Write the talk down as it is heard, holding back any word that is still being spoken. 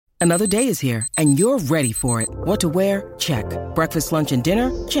Another day is here, and you're ready for it. What to wear? Check. Breakfast, lunch, and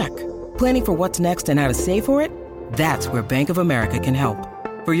dinner? Check. Planning for what's next and how to save for it? That's where Bank of America can help.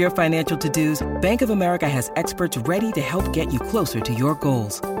 For your financial to-dos, Bank of America has experts ready to help get you closer to your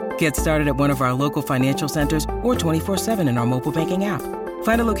goals. Get started at one of our local financial centers or 24/7 in our mobile banking app.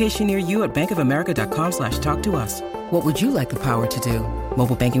 Find a location near you at bankofamerica.com/talktous. What would you like the power to do?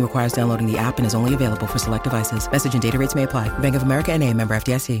 Mobile banking requires downloading the app and is only available for select devices. Message and data rates may apply. Bank of America N.A., member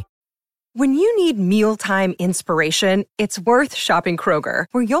FDIC. When you need mealtime inspiration, it's worth shopping Kroger,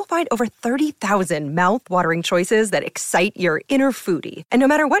 where you'll find over 30,000 mouth-watering choices that excite your inner foodie. And no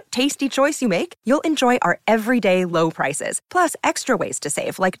matter what tasty choice you make, you'll enjoy our everyday low prices, plus extra ways to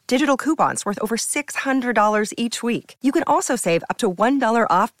save, like digital coupons worth over $600 each week. You can also save up to $1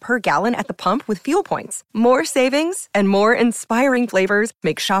 off per gallon at the pump with fuel points. More savings and more inspiring flavors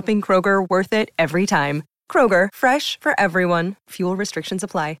make shopping Kroger worth it every time. Kroger, fresh for everyone. Fuel restrictions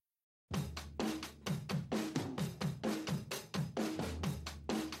apply.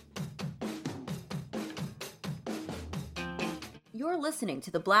 You're listening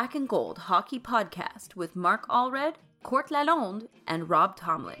to the Black and Gold Hockey Podcast with Marc Allred, Court Lalonde, and Rob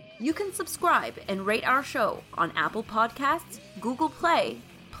Tomlin. You can subscribe and rate our show on Apple Podcasts, Google Play,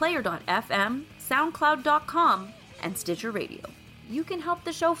 Player.fm, SoundCloud.com, and Stitcher Radio. You can help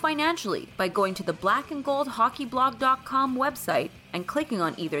the show financially by going to the blackandgoldhockeyblog.com website and clicking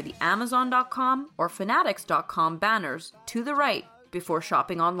on either the Amazon.com or Fanatics.com banners to the right before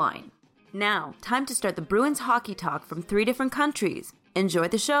shopping online. Now, time to start the Bruins hockey talk from 3 different countries. Enjoy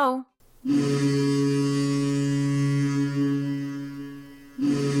the show.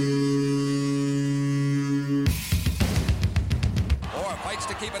 Orr fights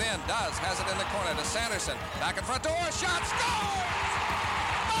to keep it in. Has it in the corner to Sanderson. Back in front to Orr. Shot. Score!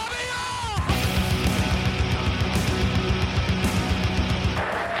 Bobby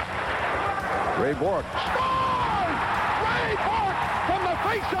Orr! Ray Bourque. Scores! Ray Bourque from the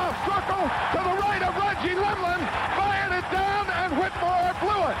face-off circle to the right of Reggie Lemlin. Fired it down and Whitmore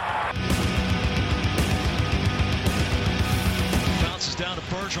blew it. Bounces down to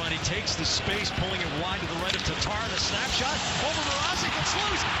Bergeron. He takes the space, pulling it wide to the right of Tatar. The snapshot over Mrazek. It's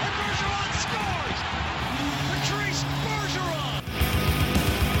loose, and Bergeron scores! Patrice Bergeron!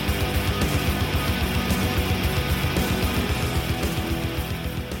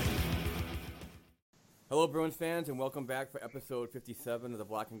 Hello, Bruins fans, and welcome back for episode 57 of the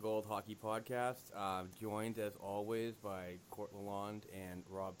Black and Gold Hockey Podcast. Joined, as always, by Court Lalonde and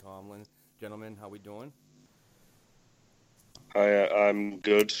Rob Tomlin. Gentlemen, how we doing? Hi, I'm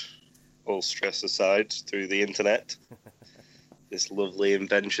good. All stress aside, through the internet. This lovely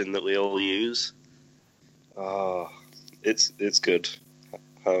invention that we all use. It's good.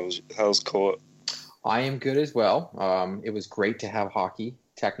 How's Court? I am good as well. It was great to have hockey.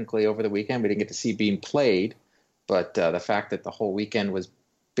 Technically, over the weekend, we didn't get to see being played, but the fact that the whole weekend was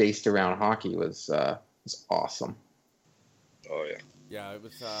based around hockey was awesome. Oh yeah. Yeah, it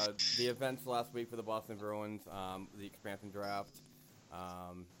was the events last week for the Boston Bruins, the expansion draft,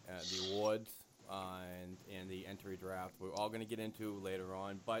 the awards, and the entry draft. We're all going to get into later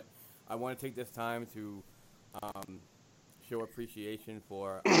on, but I want to take this time to show appreciation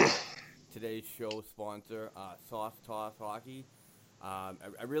for today's show sponsor, Sauce Toss Hockey. I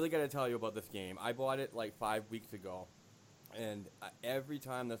really got to tell you about this game. I bought it like 5 weeks ago, and every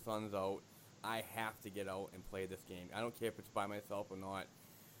time the sun's out, I have to get out and play this game. I don't care if it's by myself or not.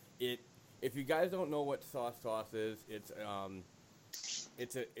 If you guys don't know what Sauce Toss is, it's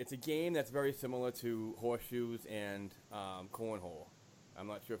a game that's very similar to horseshoes and cornhole. I'm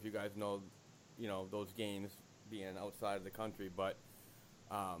not sure if you guys know those games being outside of the country, but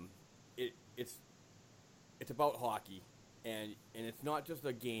it's about hockey. And it's not just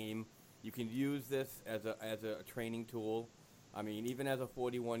a game. You can use this as a training tool. I mean, even as a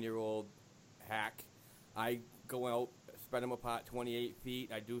 41-year-old hack, I go out, spread them apart 28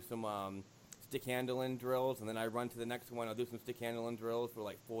 feet. I do some stick handling drills, and then I run to the next one. I'll do some stick handling drills for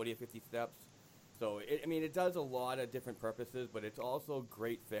like 40 or 50 steps. So, it does a lot of different purposes, but it's also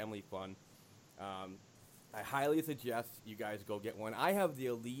great family fun. I highly suggest you guys go get one. I have the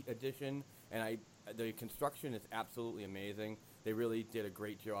Elite Edition, and the construction is absolutely amazing. They really did a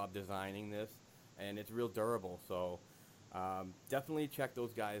great job designing this, and it's real durable. So definitely check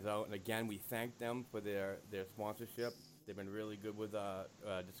those guys out. And again, we thank them for their sponsorship. They've been really good with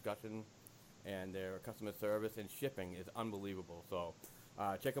discussion, and their customer service and shipping is unbelievable. So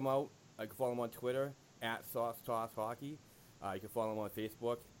check them out. You can follow them on Twitter at Sauce Toss Hockey. You can follow them on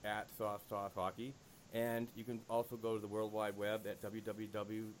Facebook at Sauce Toss Hockey. And you can also go to the World Wide Web at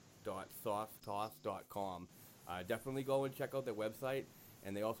www.saucetoss.com. Definitely go and check out their website.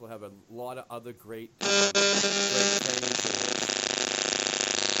 and they also have a lot of other great training tools.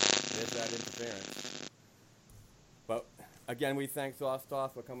 There's that interference. But again, we thank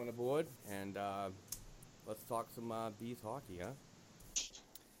Zostav for coming aboard, and let's talk some Bees hockey, huh?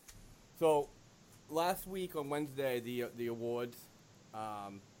 So, last week on Wednesday, the awards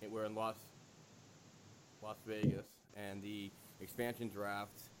were in Las Vegas, and the expansion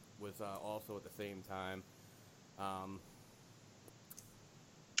draft was also at the same time.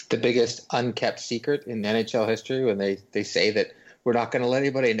 The biggest unkept secret in NHL history when they say that we're not going to let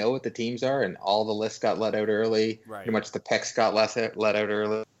anybody know what the teams are, and all the lists got let out early. Right. Pretty much the picks got let out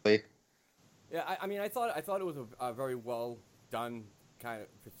early. Yeah, I mean, I thought it was a very well done kind of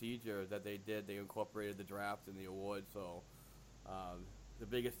procedure that they did. They incorporated the draft and the awards. So the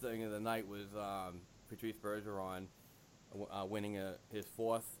biggest thing of the night was Patrice Bergeron winning his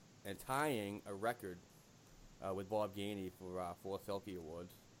fourth and tying a record with Bob Gainey for 4 Selke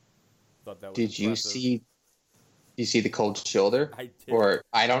awards. Thought that was Did impressive. you see the cold shoulder? I did. Or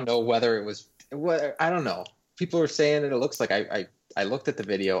I don't know whether it was. I don't know. People are saying that it looks like I looked at the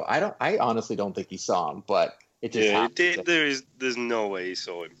video. I honestly don't think he saw him, but it just happened. There's no way he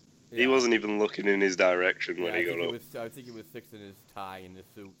saw him. Yeah. He wasn't even looking in his direction when he got up. I think he was fixing his tie in his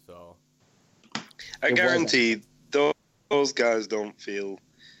suit. So I guarantee those guys don't feel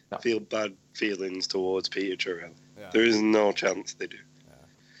bad feelings towards Peter Chiarelli. Yeah. There is no chance they do.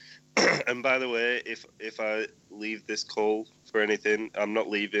 Yeah. And by the way, if I leave this call for anything, I'm not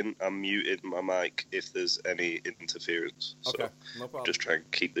leaving. I'm muting my mic if there's any interference. Okay, so no problem. Just try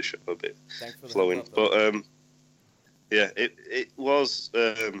and keep the show a bit flowing. But yeah, it was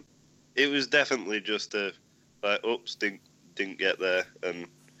definitely just a oops, didn't get there, and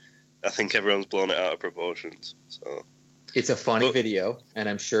I think everyone's blown it out of proportions. So it's a funny video, and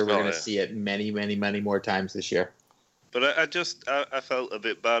I'm sure we're going to see it many, many, many more times this year. But I felt a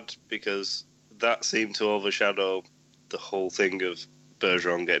bit bad because that seemed to overshadow the whole thing of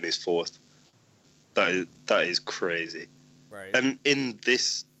Bergeron getting his fourth. That is crazy. Right. And in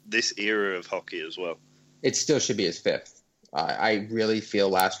this era of hockey as well. It still should be his fifth. I really feel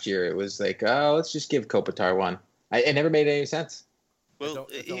last year it was like, oh, let's just give Kopitar one. It never made any sense. Well,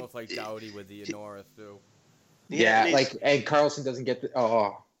 it's almost like Doughty with the Norris too. Yeah, and Carlson doesn't get the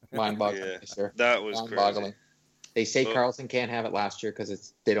mind-boggling. Sure. That was crazy. They say Carlson can't have it last year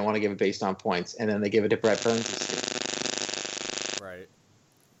because they don't want to give it based on points, and then they give it to Brett Burns. Right.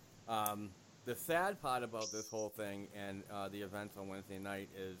 The sad part about this whole thing and the events on Wednesday night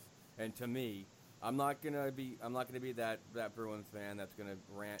is, and to me, I'm not gonna be that Bruins fan that's gonna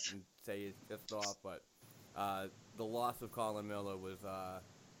rant and say he's pissed off, but the loss of Colin Miller was a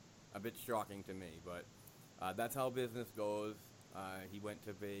bit shocking to me. But that's how business goes. He went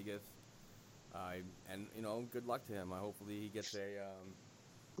to Vegas. And good luck to him. Hopefully he gets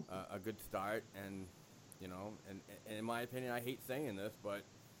a good start, and and in my opinion, I hate saying this, but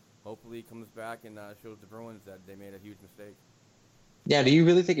hopefully he comes back and shows the Bruins that they made a huge mistake. Yeah, do you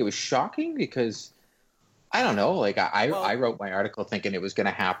really think it was shocking? Because I don't know. Like I wrote my article thinking it was going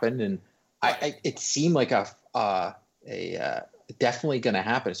to happen, and it seemed like a definitely going to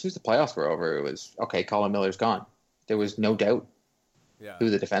happen. As soon as the playoffs were over, it was okay. Colin Miller's gone. There was no doubt who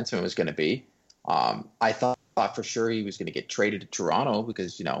the defenseman was going to be. I thought for sure he was going to get traded to Toronto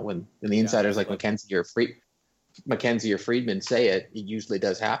because, when the insiders like Mackenzie or Friedman say it usually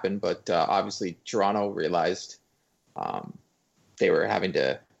does happen. But obviously Toronto realized they were having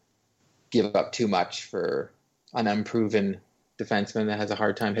to give up too much for an unproven defenseman that has a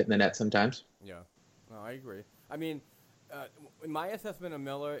hard time hitting the net sometimes. Yeah, no, I agree. I mean, my assessment of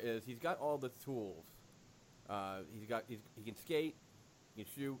Miller is he's got all the tools. He can skate, he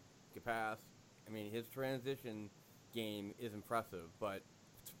can shoot, he can pass. I mean, his transition game is impressive, but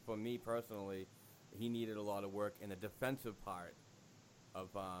for me personally, he needed a lot of work in the defensive part of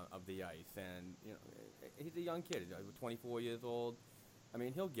the ice. And he's a young kid, 24 years old. I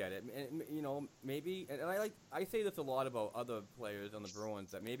mean, he'll get it. And, maybe. And I say this a lot about other players on the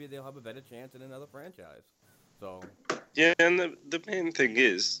Bruins that maybe they'll have a better chance in another franchise. So. Yeah, and the main thing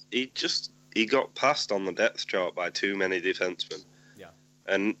is he got passed on the depth chart by too many defensemen. Yeah.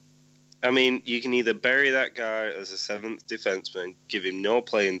 And. I mean, you can either bury that guy as a seventh defenseman, give him no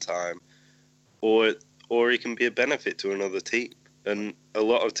playing time, or he can be a benefit to another team. And a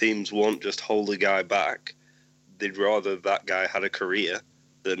lot of teams won't just hold a guy back. They'd rather that guy had a career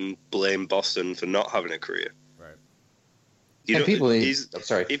than blame Boston for not having a career. Right. If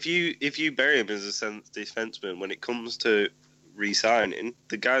you bury him as a seventh defenseman, when it comes to re-signing,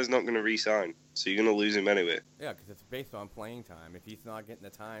 the guy's not going to re-sign. So you're going to lose him anyway. Yeah, because it's based on playing time. If he's not getting the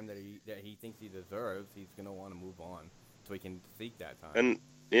time that he thinks he deserves, he's going to want to move on so he can seek that time. And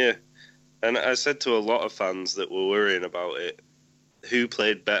yeah, and I said to a lot of fans that were worrying about it, who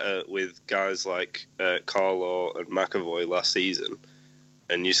played better with guys like Carlo and McAvoy last season,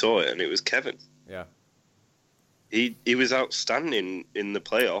 and you saw it, and it was Kevin. Yeah. He was outstanding in the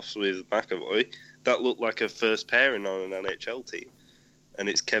playoffs with McAvoy. That looked like a first pairing on an NHL team. And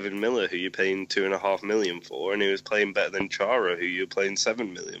it's Kevin Miller, who you're paying $2.5 million for, and he was playing better than Chara, who you're paying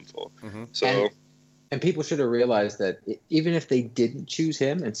 $7 million for. Mm-hmm. So, and people should have realized that even if they didn't choose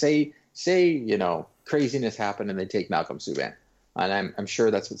him, and say craziness happened and they take Malcolm Subban, and I'm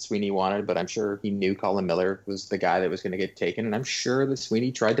sure that's what Sweeney wanted, but I'm sure he knew Colin Miller was the guy that was going to get taken, and I'm sure that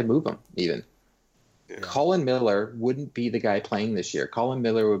Sweeney tried to move him even. Yeah. Colin Miller wouldn't be the guy playing this year. Colin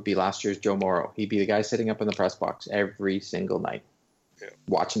Miller would be last year's Joe Morrow. He'd be the guy sitting up in the press box every single night,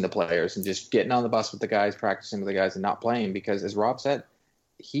 watching the players and just getting on the bus with the guys, practicing with the guys, and not playing because, as Rob said,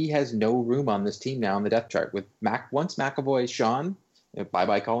 he has no room on this team now in the depth chart. With once McAvoy, Sean,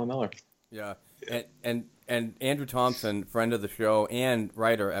 bye-bye Colin Miller. Yeah, and Andrew Thompson, friend of the show and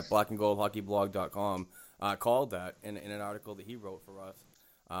writer at blackandgoldhockeyblog.com, called that in an article that he wrote for us.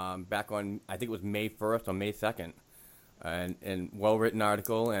 Back on, I think it was May 1st or May 2nd, and well-written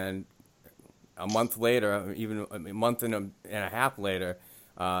article, and a month later, even a month and a half later,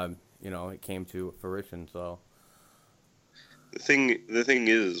 it came to fruition. So the thing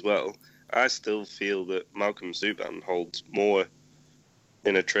is as well, I still feel that Malcolm Subban holds more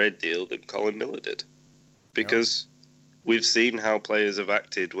in a trade deal than Colin Miller did, because we've seen how players have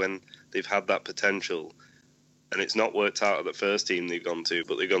acted when they've had that potential. And it's not worked out at the first team they've gone to,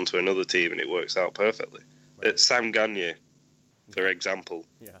 but they've gone to another team and it works out perfectly. Right. It's Sam Gagner, for example.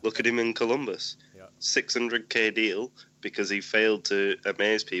 Yeah. Look at him in Columbus. Yeah. $600K deal because he failed to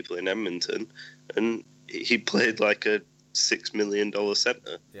amaze people in Edmonton, and he played like a $6 million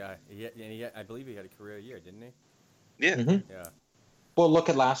center. Yeah, I believe he had a career year, didn't he? Yeah. Mm-hmm. Yeah. Well, look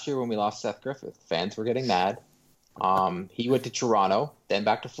at last year when we lost Seth Griffith. Fans were getting mad. He went to Toronto, then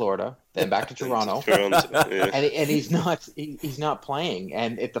back to Florida, then back to Toronto, and he's not playing.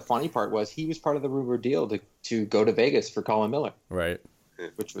 And the funny part was he was part of the rumored deal to go to Vegas for Colin Miller, right?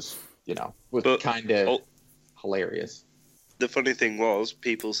 Which was kind of hilarious. The funny thing was,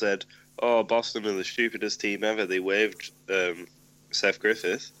 people said, "Oh, Boston are the stupidest team ever. They waived Seth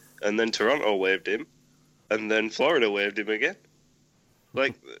Griffith, and then Toronto waived him, and then Florida waived him again."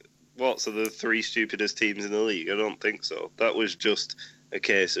 Like. What, so the three stupidest teams in the league? I don't think so. That was just a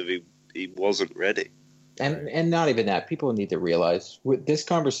case of he wasn't ready. And not even that. People need to realize with this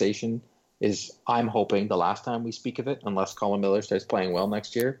conversation is, I'm hoping, the last time we speak of it, unless Colin Miller starts playing well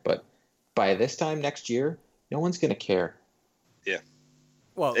next year. But by this time next year, no one's going to care. Yeah.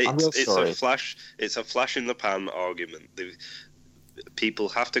 Well, it's a flash in the pan argument. People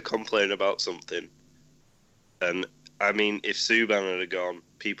have to complain about something, and I mean, if Subban had gone,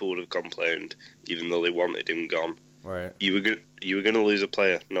 people would have complained, even though they wanted him gone. Right. You were going to lose a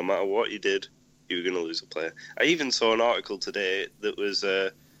player, no matter what you did. You were going to lose a player. I even saw an article today that was,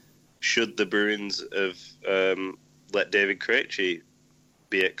 should the Bruins have let David Krejci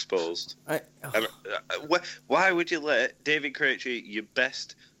be exposed? Why would you let David Krejci, your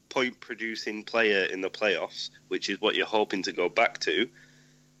best point-producing player in the playoffs, which is what you're hoping to go back to,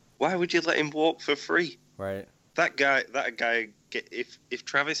 why would you let him walk for free? Right. That guy. If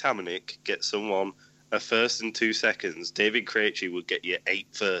Travis Hamonic gets someone a first and 2 seconds, David Krejci would get you 8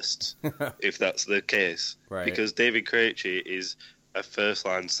 firsts if that's the case. Right. Because David Krejci is a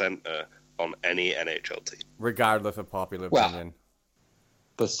first-line center on any NHL team, regardless of popular opinion.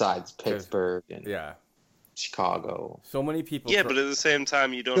 Besides Pittsburgh and Chicago, so many people. Yeah, but at the same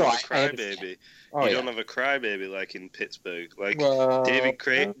time, you don't have a crybaby. You don't have a crybaby like in Pittsburgh. Like David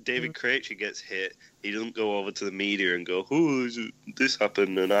Krejci gets hit. He doesn't go over to the media and go, "Oh, this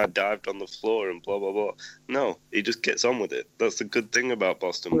happened and I dived on the floor and blah blah blah." No, he just gets on with it. That's the good thing about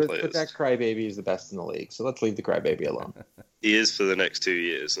Boston players. But that crybaby is the best in the league, so let's leave the crybaby alone. He is for the next 2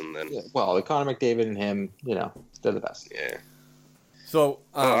 years, and then Connor McDavid and him, they're the best. Yeah. So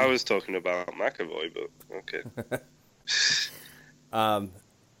I was talking about McAvoy, but okay.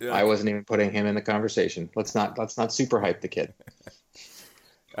 I wasn't even putting him in the conversation. Let's not super hype the kid.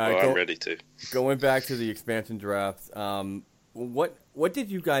 I'm ready to. Going back to the expansion draft, what did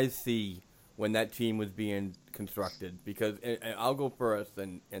you guys see when that team was being constructed? Because and I'll go first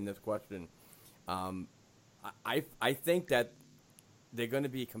in this question. I think that they're going to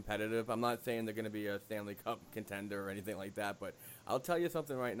be competitive. I'm not saying they're going to be a Stanley Cup contender or anything like that, but I'll tell you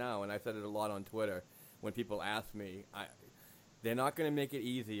something right now, and I said it a lot on Twitter when people ask me, they're not going to make it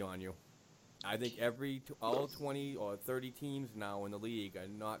easy on you. I think all 20 or 30 teams now in the league are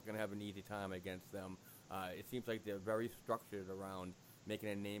not going to have an easy time against them It seems like they're very structured around making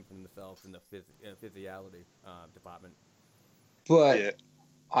a name for themselves in the physicality department. But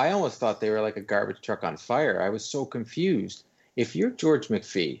I almost thought they were like a garbage truck on fire. I was so confused. If you're George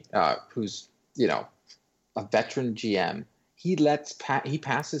McPhee, who's, a veteran GM, he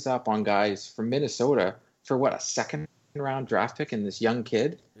passes up on guys from Minnesota for what, a second-round draft pick and this young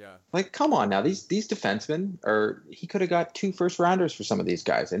kid? Yeah. Like, come on now. These defensemen, he could have got 2 first-rounders for some of these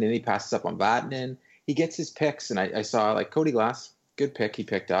guys, and then he passes up on Vatanen. He gets his picks, and I saw, like, Cody Glass, good pick he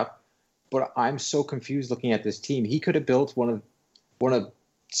picked up. But I'm so confused looking at this team. He could have built one of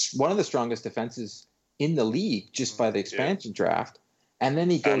the strongest defenses in the league just by the expansion draft, and then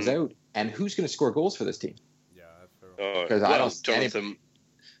he goes out, and who's going to score goals for this team? Yeah, that's true. Because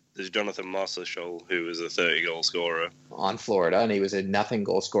there's Jonathan Marchessault, who was a 30-goal scorer on Florida, and he was a nothing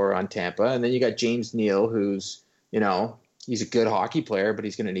goal scorer on Tampa. And then you got James Neal, who's, he's a good hockey player, but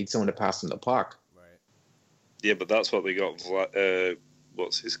he's going to need someone to pass him the puck. Right. Yeah, but that's what they got.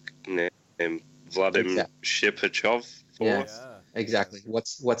 What's his name? Vladimir Shipachyov for. Yeah, exactly.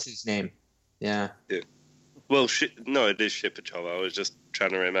 What's his name? Yeah. Well, no, it is Shipachyov. I was just trying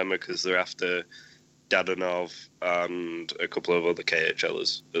to remember because they're after Dadonov and a couple of other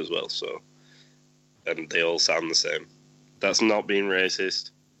KHLers as well. So, and they all sound the same. That's not being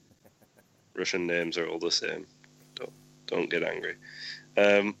racist. Russian names are all the same. Don't get angry.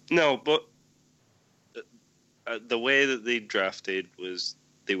 No, but the way that they drafted was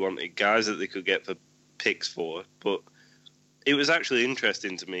they wanted guys that they could get for picks for, but it was actually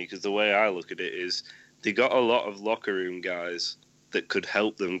interesting to me because the way I look at it is they got a lot of locker room guys that could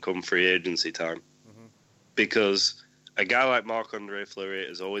help them come free agency time. Mm-hmm. Because a guy like Marc-Andre Fleury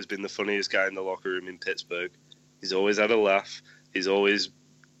has always been the funniest guy in the locker room in Pittsburgh. He's always had a laugh. He's always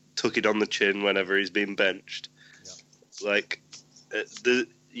took it on the chin whenever he's been benched. Yeah.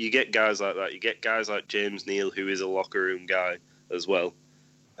 You get guys like that. You get guys like James Neal, who is a locker room guy as well.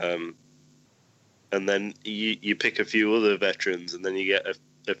 And then you pick a few other veterans, and then you get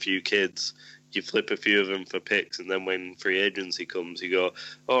a few kids. You flip a few of them for picks, and then when free agency comes, you go,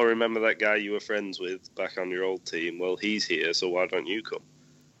 oh, remember that guy you were friends with back on your old team? Well, he's here, so why don't you come?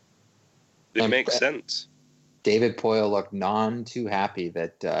 It makes sense. David Poile looked none too happy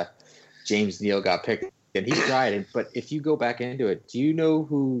that James Neal got picked. And he tried it, but if you go back into it, do you know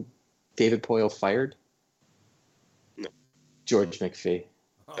who David Poile fired? No. George McPhee.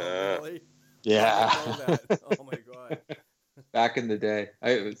 Oh, really? Yeah. I know that. Oh, my God. Back in the day.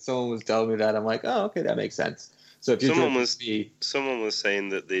 Someone was telling me that. I'm like, oh, okay, that makes sense. So if someone was saying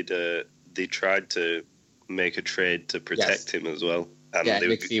that they tried to make a trade to protect him as well, and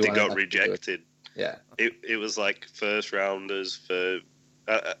they got rejected. Yeah. It was like first rounders for.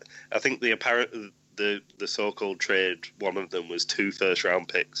 I think the so-called trade, one of them was 2 first-round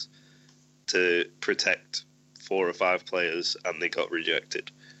picks to protect 4 or 5 players, and they got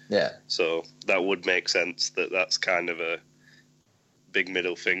rejected. Yeah. So that would make sense that's kind of a big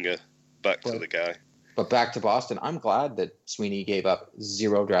middle finger back to the guy. But back to Boston, I'm glad that Sweeney gave up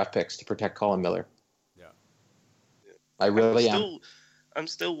 0 draft picks to protect Colin Miller. Yeah. I really am. I'm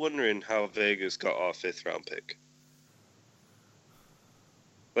still wondering how Vegas got our 5th-round pick.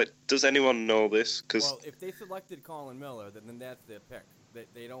 Like, does anyone know this? Well, if they selected Colin Miller, then that's their pick.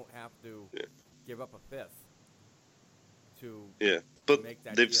 They don't have to give up a 5th to make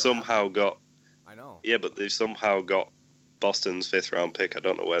that they've somehow happen. Got. I know. Yeah, but they've somehow got Boston's 5th-round pick. I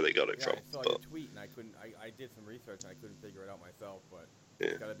don't know where they got it from. I saw your tweet, and I did some research, and I couldn't figure it out myself. But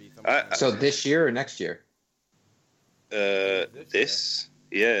it's got to be something. So this year or next year? This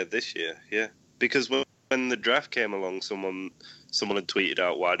year, yeah. Because when the draft came along, someone had tweeted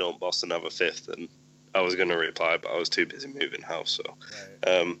out, why don't Boston have a 5th? And I was going to reply, but I was too busy moving house. So,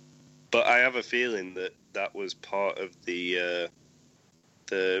 right. But I have a feeling that was part of the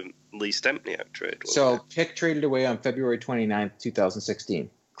Lee Stempniak trade. So pick traded away on February 29th, 2016.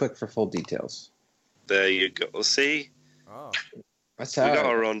 Click for full details. There you go. See? Oh. We got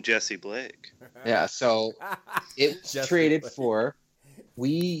our own Jesse Blake. Yeah, so it was traded for...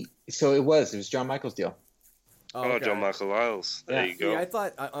 it was John Michael's deal. Oh, okay. John Michael Lyles. There you go. I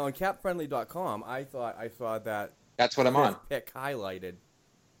thought on capfriendly.com, I thought I saw that. That's what I'm on. Pick highlighted.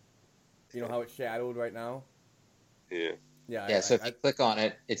 You know how it's shadowed right now? Yeah. Yeah. So if you click on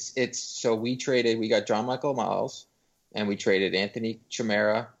it, it's so we got John Michael Lyles, and we traded Anthony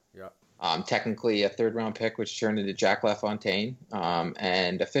Chimera. Yeah. Technically a 3rd-round pick, which turned into Jack LaFontaine,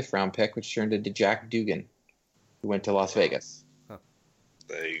 and a 5th-round pick, which turned into Jack Dugan, who went to Las Vegas. Huh.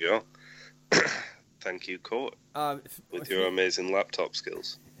 There you go. Thank you, Court, with your amazing laptop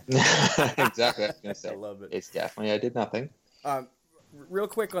skills. Exactly. I was gonna say. I love it. It's definitely I did nothing. real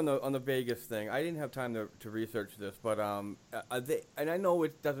quick on the Vegas thing. I didn't have time to research this, but are they, and I know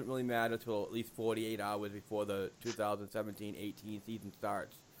it doesn't really matter till at least 48 hours before the 2017-18 season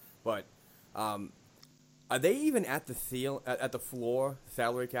starts. But are they even at the at the floor,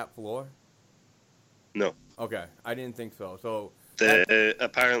 salary cap floor? No. Okay, I didn't think so. So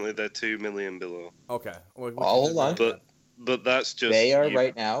apparently they're $2 million below. Okay. Hold on. But that's just they are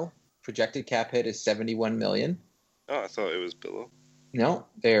right now. Projected cap hit is $71 million. Oh, I thought it was below. No,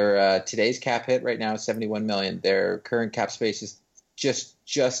 their today's cap hit right now is $71 million. Their current cap space is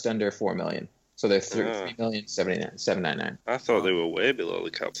just under $4 million. So they're $3,799,999. I thought they were way below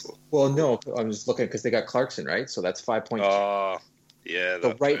the cap floor. Well, no, I'm just looking because they got Clarkson, right? So that's 5.2. Oh, yeah.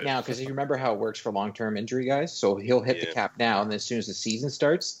 So right now, because you remember how it works for long-term injury guys, so he'll hit the cap now, and then as soon as the season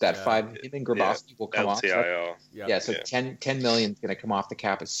starts, that him and Grabowski will come off. LTIR. So $10 million is going to come off the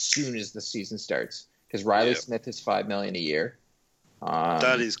cap as soon as the season starts. Because Riley Smith is $5 million a year.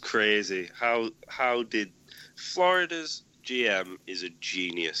 That is crazy. How did Florida's GM is a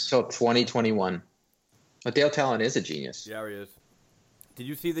genius? So 2021, but Dale Talon is a genius. Yeah, he is. Did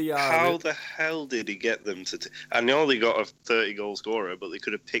you see the? How the hell did he get them to? I know they got a 30-goal scorer, but they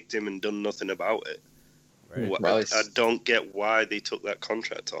could have picked him and done nothing about it. Right. I don't get why they took that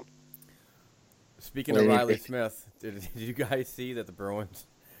contract on. Speaking of Riley Smith, did you guys see that the Bruins?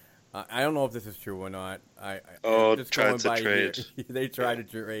 I don't know if this is true or not. Tried to trade. They tried to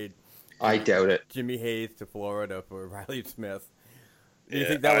trade. I doubt it. Jimmy Hayes to Florida for Riley Smith.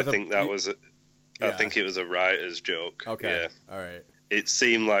 I think it was a writer's joke. Okay. Yeah. All right. It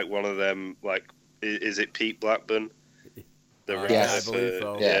seemed like one of them. Like, is it Pete Blackburn? Yes, I believe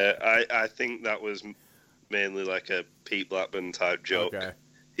so. Yeah. I think that was mainly like a Pete Blackburn type joke. Okay.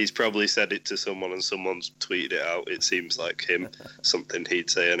 He's probably said it to someone and someone's tweeted it out. It seems like him, something he'd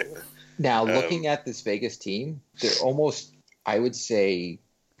say anyway. Now, looking at this Vegas team, they're almost, I would say,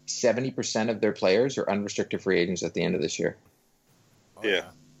 70% of their players are unrestricted free agents at the end of this year. Yeah.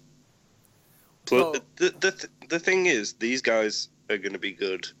 Plus, the thing is, these guys are going to be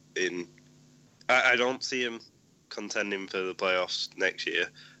good in... I don't see them contending for the playoffs next year,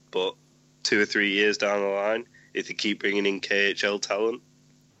 but 2 or 3 years down the line, if they keep bringing in KHL talent,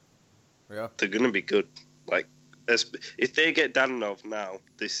 they're going to be good. Like, if they get Danilov now,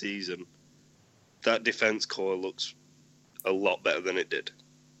 this season, that defense core looks a lot better than it did.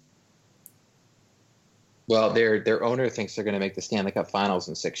 Well, their owner thinks they're going to make the Stanley Cup Finals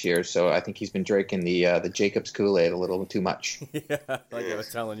in 6 years, so I think he's been drinking the Jacobs Kool-Aid a little too much. Yeah, like I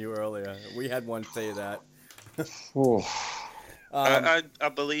was telling you earlier. We had one say that. I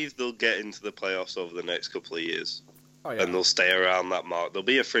believe they'll get into the playoffs over the next couple of years. And they'll stay around that mark. They'll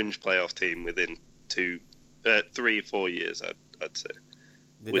be a fringe playoff team within 3 or 4 years, I'd say,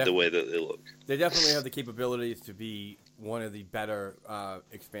 with the way that they look. They definitely have the capabilities to be one of the better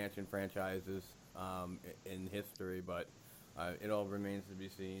expansion franchises in history, but it all remains to be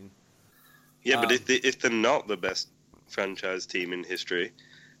seen. Yeah, but if they're not the best franchise team in history,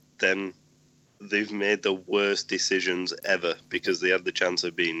 then they've made the worst decisions ever because they had the chance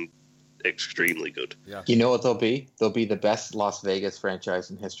of being extremely good. Yeah. You know what they'll be? They'll be the best Las Vegas franchise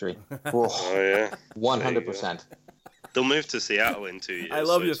in history. Oh, yeah. 100%. They'll move to Seattle in 2 years. I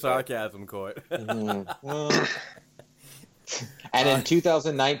love your sarcasm, Court. And in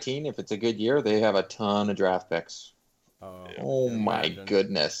 2019, if it's a good year, they have a ton of draft picks. Oh my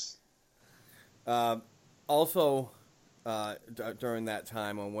goodness. Also, during that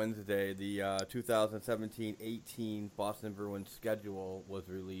time on Wednesday, the 2017-18 Boston Bruins schedule was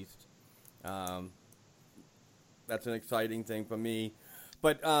released. That's an exciting thing for me.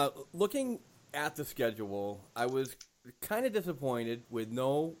 But looking at the schedule, I was kind of disappointed with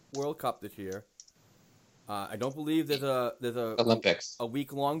no World Cup this year. I don't believe there's a Olympics, a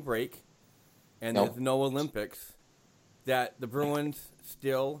week-long break, and there's no Olympics. That the Bruins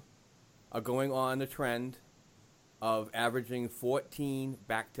still are going on the trend of averaging 14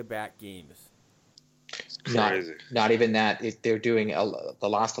 back-to-back games. It's crazy. Not even that. They're doing the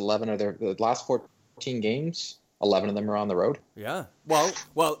last 11 or the last 14 games. 11 of them are on the road. Yeah.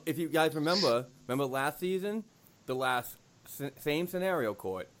 Well, if you guys remember last season, the last same scenario,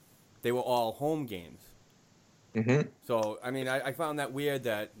 Court, they were all home games. Mm-hmm. So, I mean, I found that weird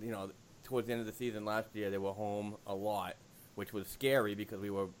that, towards the end of the season last year, they were home a lot, which was scary because we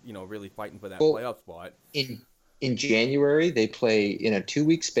were, really fighting for that playoff spot. In January, they play in a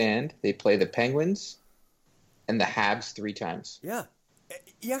 2-week span. They play the Penguins and the Habs 3 times. Yeah.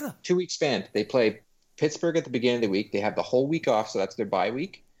 2-week span. They play Pittsburgh at the beginning of the week. They have the whole week off, so that's their bye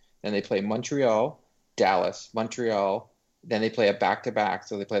week. Then they play Montreal, Dallas, Montreal. Then they play a back-to-back,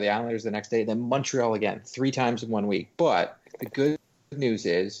 so they play the Islanders the next day. Then Montreal again, 3 times in 1 week. But the good news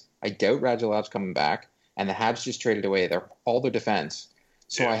is I doubt Radulev's coming back, and the Habs just traded away all their defense.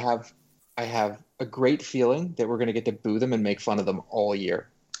 So I have a great feeling that we're going to get to boo them and make fun of them all year.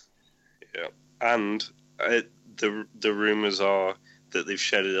 Yeah, and the rumors are that they've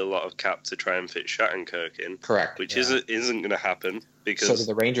shedded a lot of cap to try and fit Shattenkirk in. Correct. Which isn't going to happen because so do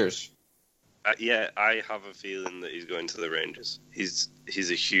the Rangers. I have a feeling that he's going to the Rangers. He's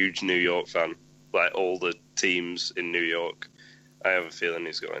a huge New York fan, like all the teams in New York. I have a feeling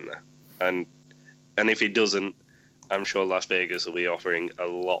he's going there, and if he doesn't, I'm sure Las Vegas will be offering a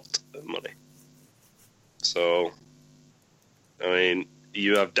lot of money. So, I mean,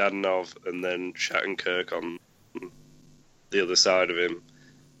 you have Dadonov and then Shattenkirk on the other side of him.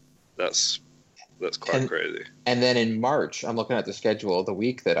 That's quite crazy. And then in March, I'm looking at the schedule, the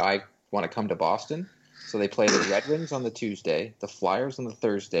week that I want to come to Boston. So they play the Red Wings on the Tuesday, the Flyers on the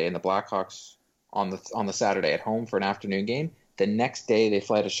Thursday, and the Blackhawks on the Saturday at home for an afternoon game. The next day they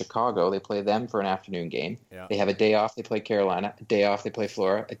fly to Chicago. They play them for an afternoon game. Yeah. They have a day off. They play Carolina. A day off. They play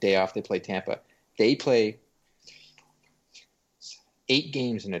Florida. A day off. They play Tampa. They play 8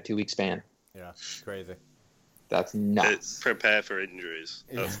 games in a 2-week span. Yeah, crazy. That's nuts. Prepare for injuries.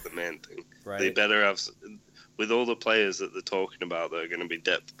 That's the main thing. Right. They better have, with all the players that they're talking about that are going to be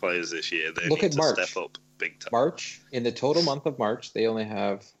depth players this year, they need to step up big time. March, in the total month of March, they only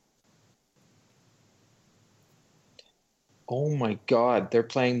have... Oh my God, they're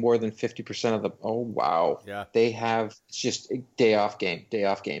playing more than 50% of the... Oh, wow. Yeah. They have just day off game, day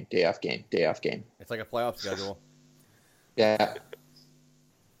off game, day off game, day off game. It's like a playoff schedule. Yeah.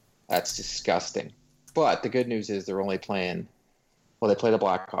 That's disgusting. But the good news is they're only playing... Well, they play the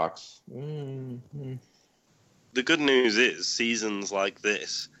Blackhawks. Mm-hmm. The good news is seasons like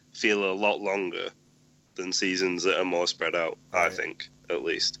this feel a lot longer than seasons that are more spread out, right. I think, at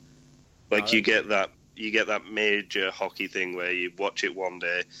least. Like, you get that major hockey thing where you watch it one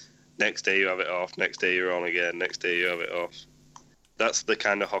day, next day you have it off, next day you're on again, next day you have it off. That's the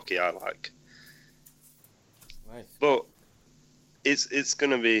kind of hockey I like. Nice. But it's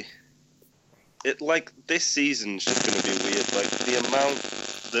going to be... like, this season's just going to be weird. Like, the amount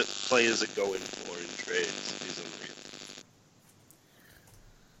that players are going for in trades is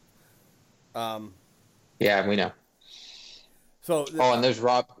unreal. Yeah, we know. So, and there's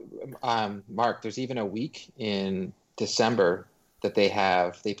Mark, there's even a week in December that they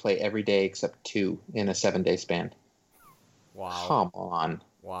play every day except 2 in a 7-day span. Wow. Come on.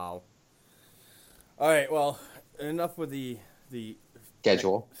 Wow. All right, well, enough with the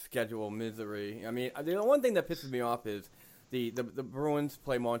schedule misery. I mean, the one thing that pisses me off is the Bruins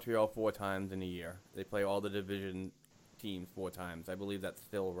play Montreal 4 times in a year. They play all the division teams 4 times. I believe that's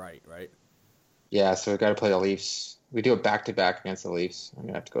still right? Yeah, so we've got to play the Leafs. We do a back-to-back against the Leafs. I'm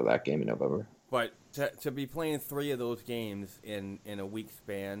going to have to go to that game in November. But to be playing 3 of those games in a week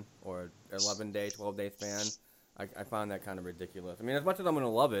span or 11-day, 12-day span, I found that kind of ridiculous. I mean, as much as I'm going to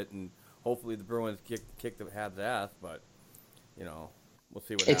love it, and hopefully the Bruins kick the Habs' ass, but, you know, we'll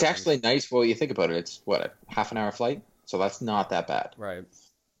see what happens. It's actually nice. Well, you think about it. It's, a half-an-hour flight? So that's not that bad. Right.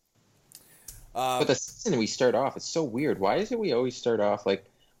 But the season we start off, it's so weird. Why is it we always start off like...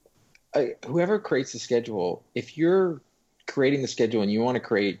 whoever creates the schedule, if you're creating the schedule and you want to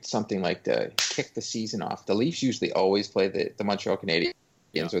create something like to kick the season off, the Leafs usually always play the Montreal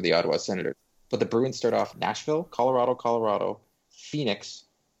Canadiens or the Ottawa Senators. But the Bruins start off Nashville, Colorado, Phoenix,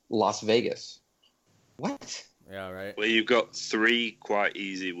 Las Vegas. What? Yeah, right. Well, you've got 3 quite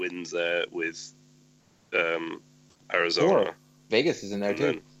easy wins there with Arizona. 4. Vegas is in there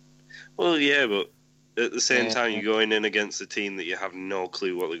too. Well, yeah, but at the same time, you're going in against a team that you have no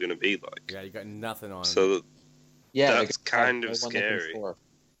clue what they're going to be like. Yeah, you got nothing on. So that's kind of scary.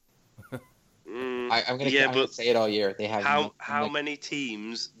 I'm going to say it all year. They have how many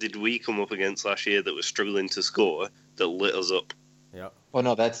teams did we come up against last year that were struggling to score that lit us up? Yeah. Well,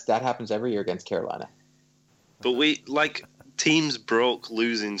 no, that happens every year against Carolina. But teams broke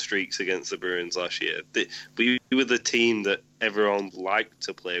losing streaks against the Bruins last year. We were the team that everyone liked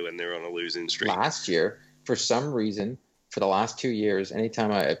to play when they were on a losing streak. Last year, for some reason, for the last 2 years,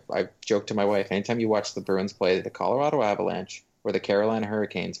 anytime I joked to my wife, anytime you watch the Bruins play the Colorado Avalanche or the Carolina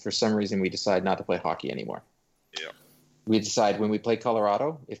Hurricanes, for some reason we decide not to play hockey anymore. Yeah. We decide when we play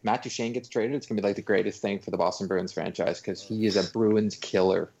Colorado, if Matt Duchene gets traded, it's going to be like the greatest thing for the Boston Bruins franchise because he is a Bruins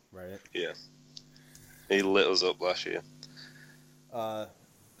killer. Right. Yeah. He lit us up last year.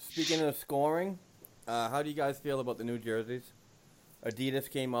 Speaking of scoring, how do you guys feel about the new jerseys? Adidas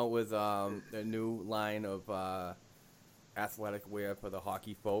came out with a new line of athletic wear for the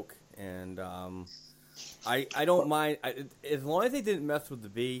hockey folk, and I don't mind as long as they didn't mess with the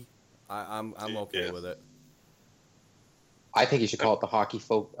V. I'm okay with it. I think you should call it the Hockey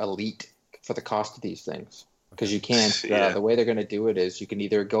Folk Elite for the cost of these things. Because you can't, the way they're going to do it is you can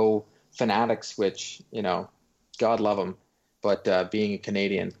either go Fanatics, which, God love them, but being a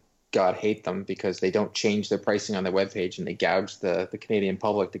Canadian, God hate them because they don't change their pricing on their webpage and they gouge the Canadian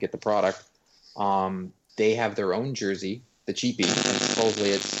public to get the product. They have their own jersey, the cheapie, and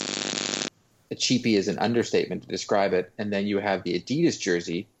supposedly a cheapie is an understatement to describe it. And then you have the Adidas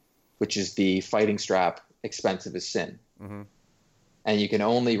jersey, which is the fighting strap, expensive as sin. Mm-hmm. And you can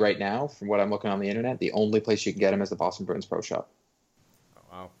only, right now, from what I'm looking on the internet, the only place you can get them is the Boston Bruins Pro Shop. Oh,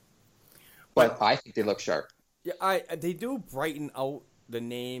 wow. But I think they look sharp. Yeah, they do brighten out the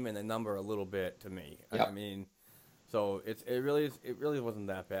name and the number a little bit to me. Yep. I mean, so it really wasn't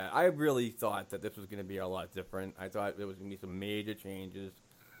that bad. I really thought that this was going to be a lot different. I thought there was going to be some major changes,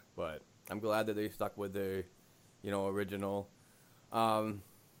 but I'm glad that they stuck with the, original.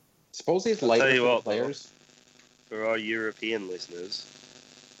 Supposedly it's lighter for the players. For our European listeners,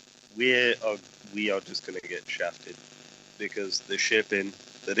 we are just going to get shafted because the shipping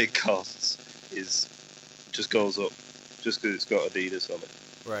that it costs just goes up just because it's got Adidas on it.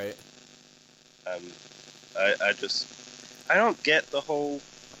 Right. I don't get the whole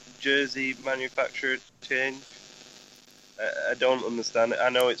jersey manufacturer change. I don't understand it. I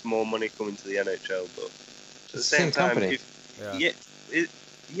know it's more money coming to the NHL, but at the same time, company.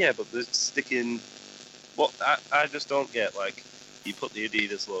 But they're sticking. What I just don't get, like, you put the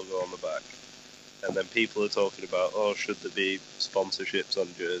Adidas logo on the back, and then people are talking about, should there be sponsorships on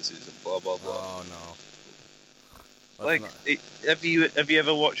jerseys and blah blah blah. Oh no. Have you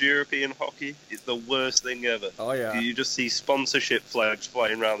ever watched European hockey? It's the worst thing ever. Oh yeah. You just see sponsorship flags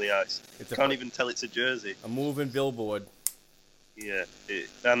flying around the ice. Can't even tell it's a jersey. A moving billboard. Yeah,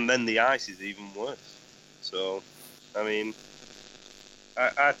 and then the ice is even worse. So, I mean,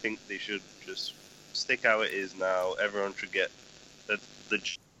 I think they should just stick how it is now. Everyone should get the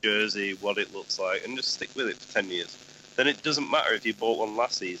jersey, what it looks like, and just stick with it for 10 years. Then it doesn't matter if you bought one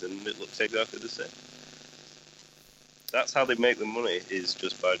last season, it looks exactly the same. That's how they make the money, is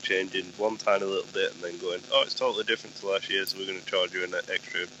just by changing one tiny little bit and then going, it's totally different to last year, so we're going to charge you an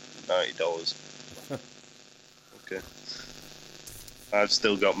extra $90. Okay. I've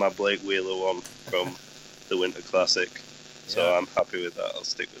still got my Blake Wheeler one from the Winter Classic, so I'm happy with that. I'll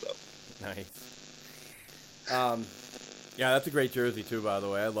stick with that. Nice. Yeah, that's a great jersey too, by the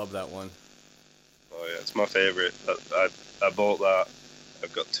way. I love that one. Oh yeah, it's my favorite. I bought that.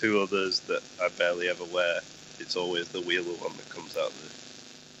 I've got two others that I barely ever wear. It's always the Wheeler one that comes out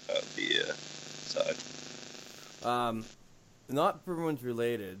the side. Not Bruins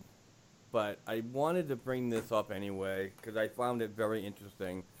related, but I wanted to bring this up anyway because I found it very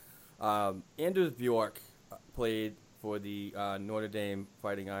interesting. Anders Bjork played for the Notre Dame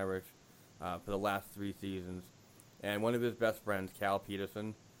Fighting Irish for the last 3 seasons. And one of his best friends, Cal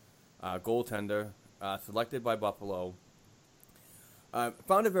Peterson, goaltender, selected by Buffalo,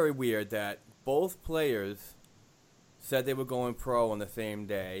 found it very weird that both players said they were going pro on the same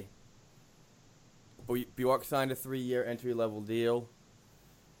day. Bjork signed a 3-year entry-level deal.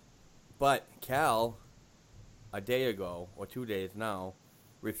 But Cal, a day ago, or 2 days now,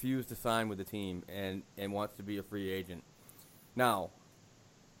 refused to sign with the team and wants to be a free agent. Now,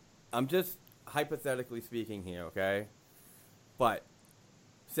 I'm just hypothetically speaking here, okay? But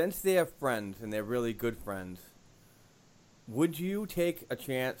since they're friends and they're really good friends, would you take a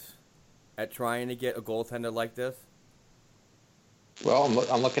chance at trying to get a goaltender like this? Well,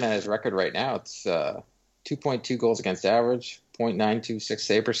 I'm looking at his record right now. It's 2.2 goals against average, .926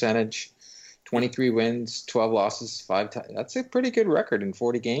 save percentage, 23 wins, 12 losses, 5 ties. That's a pretty good record in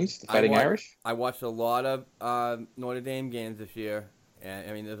 40 games, the Fighting Irish. I watched a lot of Notre Dame games this year. And,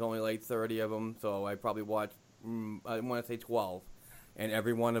 I mean, there's only like 30 of them, so I probably watched, I want to say 12. And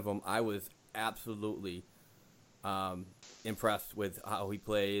every one of them, I was absolutely impressed with how he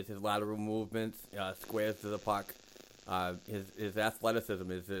plays, his lateral movements, squares to the puck. His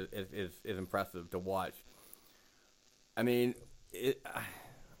athleticism is impressive to watch. I mean,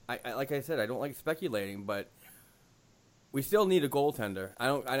 I like I said, I don't like speculating, but we still need a goaltender. I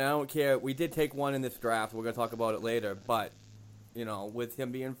don't care. We did take one in this draft. We're going to talk about it later, but with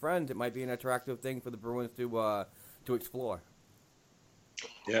him being friends, it might be an attractive thing for the Bruins to explore.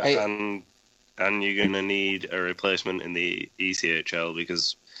 Yeah, and you're going to need a replacement in the ECHL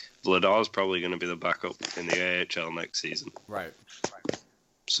because Vladar's probably going to be the backup in the AHL next season. Right.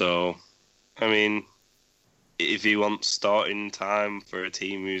 So, I mean, if he wants starting time for a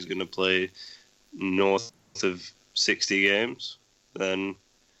team who's going to play north of 60 games, then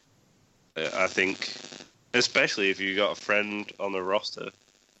I think, especially if you've got a friend on the roster,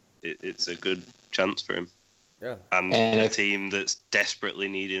 it's a good chance for him. Yeah. And a team that's desperately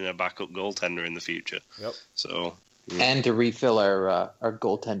needing a backup goaltender in the future. Yep. So. And to refill our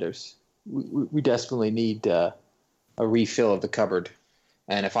goaltenders, we desperately need a refill of the cupboard.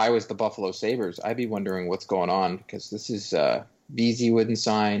 And if I was the Buffalo Sabres, I'd be wondering what's going on, because this is Vesey wouldn't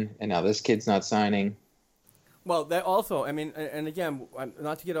sign, and now this kid's not signing. Well, that also, I mean, and again,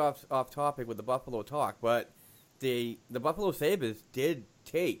 not to get off topic with the Buffalo talk, but the Buffalo Sabres did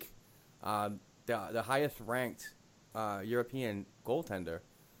take the highest ranked European goaltender,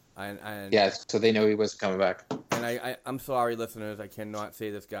 and yeah, so they know he wasn't coming back. And I'm sorry, listeners, I cannot say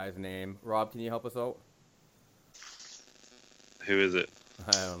this guy's name. Rob, can you help us out? Who is it?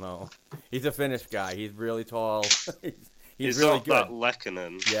 I don't know. He's a Finnish guy. He's really tall. he's is really that good. That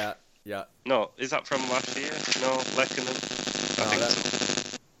Lehkonen? Yeah. No, is that from last year? No, Lehkonen? I think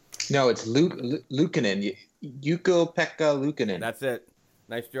so. No, it's Luukkonen. Jukka-Pekka Luukkonen. That's it.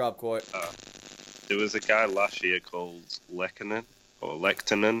 Nice job, Court. There was a guy last year called Lehkonen, or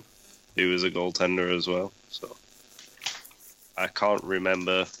Lehtonen, who was a goaltender as well. So I can't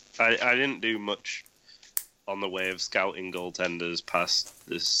remember. I didn't do much on the way of scouting goaltenders past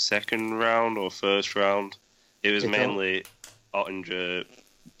the second round or first round. It was mainly Ottinger,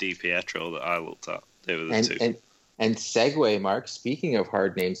 DiPietro that I looked at. They were the two. And segue, Mark, speaking of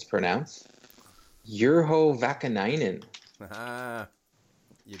hard names to pronounce, Urho Vakanainen. Ah,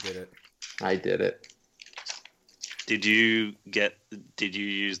 you did it. I did it. Did you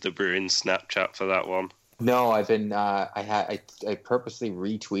use the Bruins Snapchat for that one? No, I've been. I purposely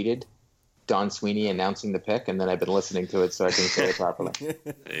retweeted Don Sweeney announcing the pick, and then I've been listening to it so I can say it properly.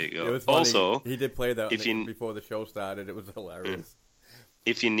 There you go. It was funny. Also, he did play that before the show started. It was hilarious.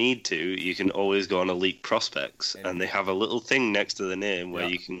 If you need to, you can always go on Elite Prospects, and they have a little thing next to the name where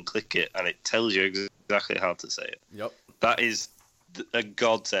you can click it, and it tells you exactly how to say it. Yep. That is a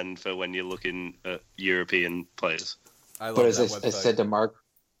godsend for when you're looking at European players. I love but as that website.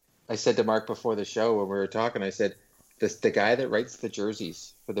 I said to Mark before the show when we were talking, I said, the guy that writes the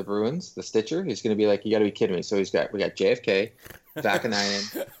jerseys for the Bruins, the stitcher, he's going to be like, you got to be kidding me. So we got JFK,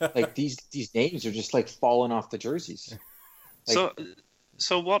 Vakanainen. Like these names are just like falling off the jerseys. Like,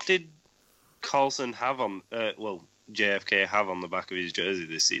 so what did Carlson have on? JFK have on the back of his jersey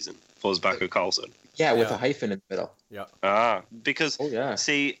this season? Forsback or Carlson? Yeah, with a hyphen in the middle. Yeah. Because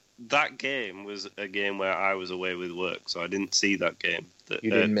see, that game was a game where I was away with work, so I didn't see that game.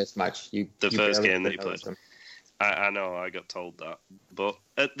 You didn't miss much. The first game that you played. I know, I got told that. But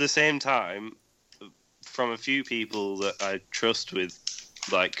at the same time, from a few people that I trust with,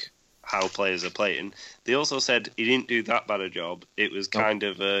 like, how players are playing, they also said he didn't do that bad a job. It was kind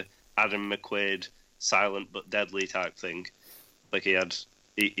of a Adam McQuaid silent but deadly type thing. Like,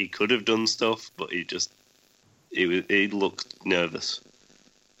 he could have done stuff, but he looked nervous.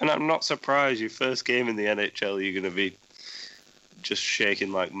 And I'm not surprised your first game in the NHL, you're going to be just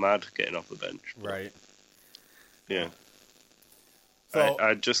shaking like mad getting off the bench. Right. Yeah. So,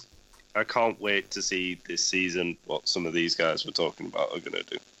 I can't wait to see this season what some of these guys we're talking about are going to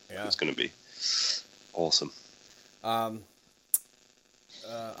do. Yeah. It's going to be awesome. I'm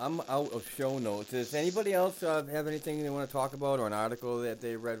out of show notes. Does anybody else have anything they want to talk about, or an article that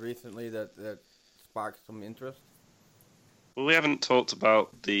they read recently that sparked some interest? Well, we haven't talked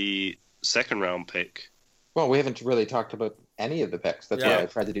about the second round pick. Well, we haven't really talked about any of the picks. That's why I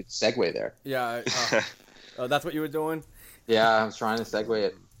tried to do the segue there. Yeah. That's what you were doing? Yeah, I was trying to segue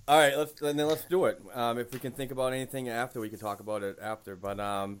it. All right, let's do it. If we can think about anything after, we can talk about it after. But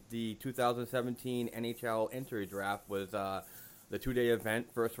the 2017 NHL entry draft was the 2-day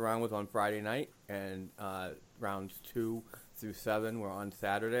event. First round was on Friday night, and rounds 2 through 7 were on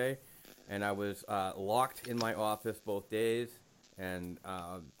Saturday. And I was locked in my office both days, and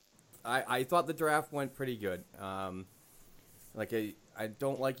I thought the draft went pretty good. I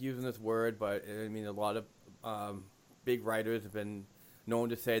don't like using this word, but I mean a lot of big writers have been known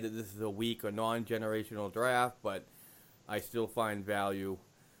to say that this is a weak or non-generational draft, but I still find value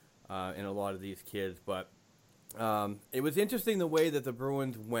in a lot of these kids. But it was interesting the way that the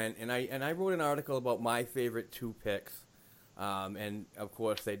Bruins went, and I wrote an article about my favorite 2 picks. And of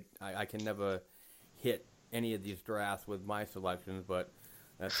course, I can never hit any of these drafts with my selections, but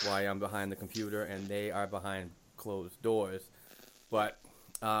that's why I'm behind the computer and they are behind closed doors. But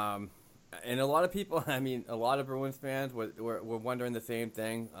and a lot of people, I mean, a lot of Bruins fans were wondering the same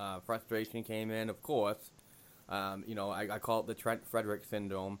thing. Frustration came in, of course. I call it the Trent Frederick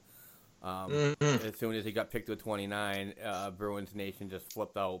syndrome. As soon as he got picked with 29, Bruins Nation just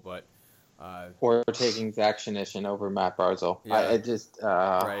flipped out, but. Or taking Zach Chinition over Matt Barzal. Yeah. I just...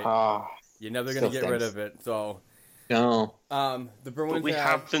 right. You're never going to get rid of it. So, No. The Bruins. But we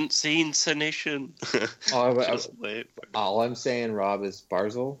haven't seen Senyshyn. Just wait. All I'm saying, Rob, is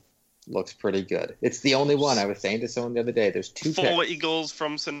Barzal looks pretty good. It's the only one. I was saying to someone the other day. There's 2 40 picks. goals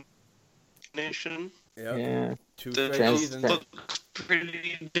from Senyshyn. Yep. Yeah. 2 straight seasons. Looks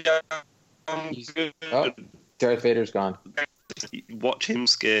pretty damn good. Oh, Darth Vader's gone. Watch him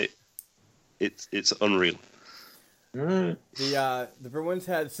skate. It's unreal. Mm. The Bruins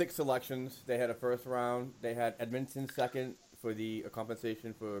had 6 selections. They had a first round. They had Edmonton second for the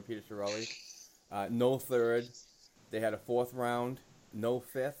compensation for Peter Chiarelli. No third. They had a 4th round, no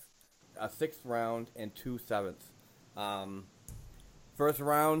 5th, a 6th round, and 2 7ths. First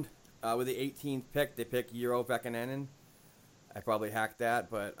round, with the 18th pick, they picked Eero Vekanainen. I probably hacked that,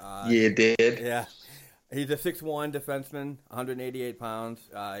 but... you did? Yeah. He's a 6'1" defenseman, 188 pounds.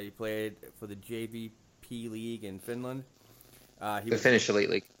 He played for the JVP League in Finland. The Finnish Elite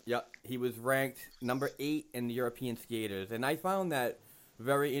League. Yep. He was ranked number 8 in the European skaters. And I found that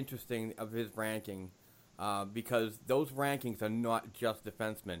very interesting of his ranking because those rankings are not just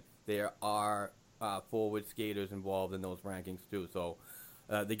defensemen. There are forward skaters involved in those rankings too. So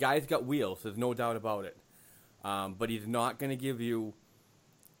the guy's got wheels. There's no doubt about it. But he's not going to give you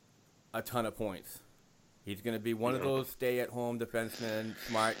a ton of points. He's going to be one of those stay-at-home defensemen,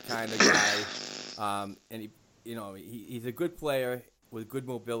 smart kind of guy, and he's a good player with good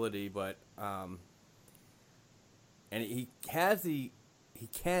mobility, but and he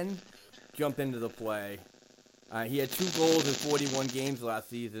can jump into the play. He had 2 goals in 41 games last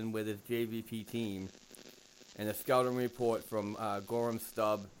season with his JVP team, and a scouting report from Gorham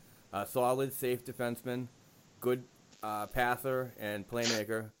Stubb, solid, safe defenseman, good passer and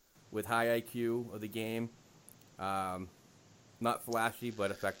playmaker. With high IQ of the game. Not flashy,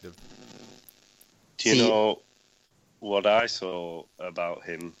 but effective. Do you know what I saw about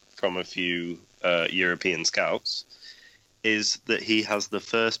him from a few European scouts? Is that he has the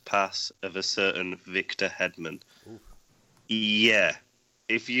first pass of a certain Victor Hedman. Ooh. Yeah.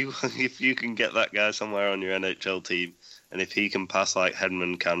 If you can get that guy somewhere on your NHL team, and if he can pass like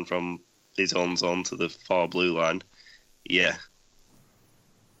Hedman can from his own zone to the far blue line, yeah.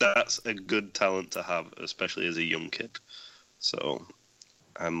 That's a good talent to have, especially as a young kid. So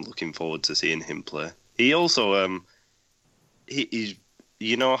I'm looking forward to seeing him play. He also, he's,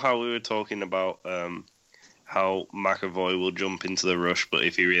 you know how we were talking about how McAvoy will jump into the rush, but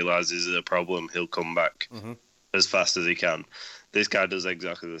if he realizes there's a problem, he'll come back as fast as he can. This guy does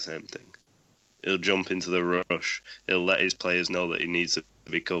exactly the same thing. He'll jump into the rush. He'll let his players know that he needs to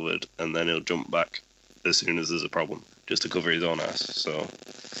be covered, and then he'll jump back as soon as there's a problem, just to cover his own ass. So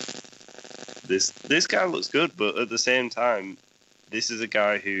this guy looks good, but at the same time, this is a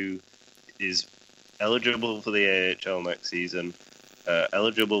guy who is eligible for the AHL next season,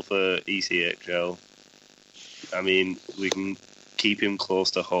 eligible for ECHL. I mean, we can keep him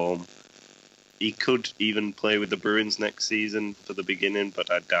close to home. He could even play with the Bruins next season for the beginning, but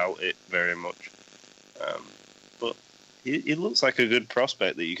I doubt it very much. But he looks like a good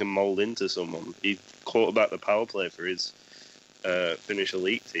prospect that you can mould into someone. He quarterbacked the power play for his Finnish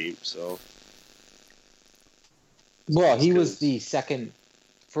elite team, so... Well, he was the second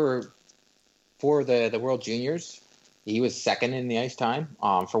for the World Juniors. He was second in the ice time.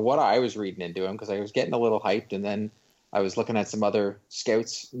 For what I was reading into him, because I was getting a little hyped, and then I was looking at some other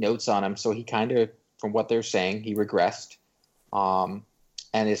scouts' notes on him. So he kind of, from what they're saying, he regressed. And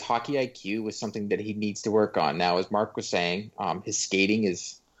his hockey IQ was something that he needs to work on. Now, as Mark was saying, his skating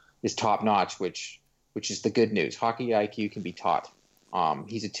is top notch, which is the good news. Hockey IQ can be taught.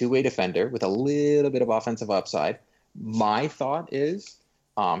 He's a two-way defender with a little bit of offensive upside. My thought is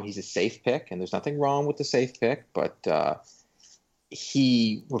he's a safe pick, and there's nothing wrong with the safe pick, but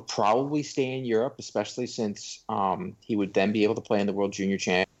he would probably stay in Europe, especially since he would then be able to play in the World Junior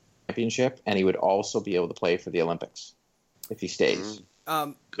Championship, and he would also be able to play for the Olympics if he stays.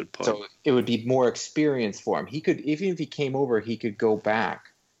 Good point. So it would be more experience for him. He could, even if he came over, he could go back,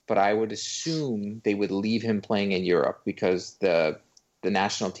 but I would assume they would leave him playing in Europe because the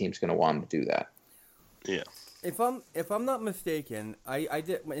national team's going to want him to do that. Yeah. If I'm not mistaken, I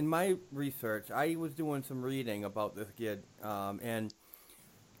did in my research. I was doing some reading about this kid, and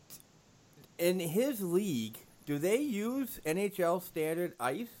in his league, do they use NHL standard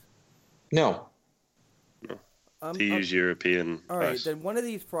ice? No. They use European all right, ice. Then one of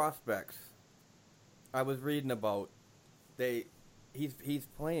these prospects I was reading about, he's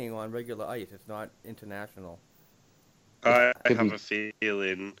playing on regular ice. It's not international. I have a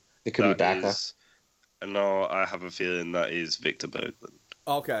feeling it could be Backa. No, I have a feeling that is Victor Berglund.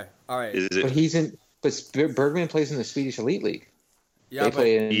 Okay, all right. But Bergman plays in the Swedish Elite League. Yeah, they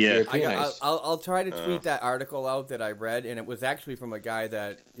play in European ice. I'll try to tweet that article out that I read, and it was actually from a guy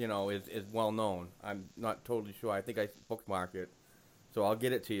that is well known. I'm not totally sure. I think I bookmarked it, so I'll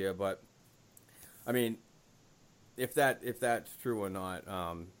get it to you. But I mean, if that's true or not,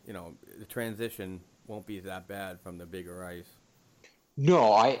 the transition won't be that bad from the bigger ice.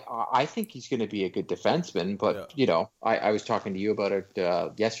 No, I think he's going to be a good defenseman, but I was talking to you about it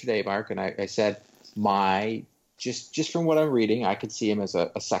yesterday, Mark, and I said just from what I'm reading, I could see him as a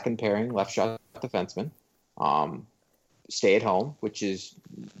second pairing left shot defenseman. Stay at home, which is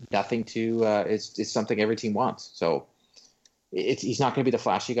nothing to is something every team wants. So he's not going to be the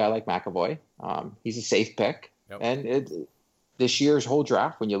flashy guy like McAvoy. He's a safe pick, and this year's whole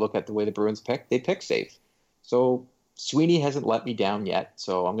draft, when you look at the way the Bruins pick, they pick safe. So Sweeney hasn't let me down yet,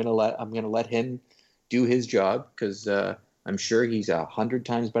 so I'm gonna let him do his job because I'm sure he's 100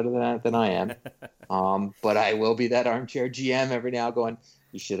 times better than I am. But I will be that armchair GM every now going,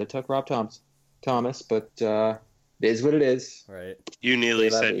 you should have took Rob Thomas, but it is what it is. Right. You nearly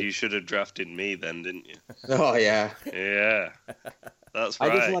said you should have drafted me then, didn't you? Oh yeah. Yeah. That's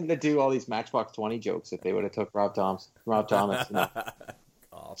right. I just wanted to do all these Matchbox 20 jokes if they would have took Rob Thomas.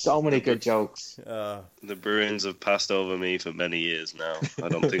 So many good jokes. The Bruins have passed over me for many years now. I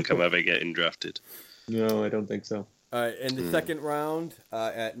don't think I'm ever getting drafted. No, I don't think so. In the second round,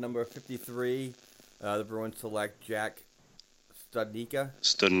 at number 53, the Bruins select Jack Studnicka.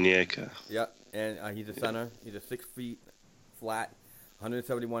 Yeah, and he's a center. He's a 6 feet flat,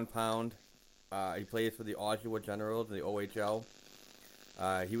 171 pound. He plays for the Oshawa Generals in the OHL.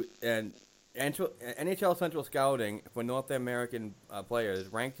 NHL Central Scouting for North American players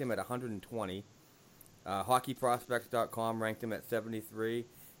ranked him at 120. HockeyProspects.com ranked him at 73,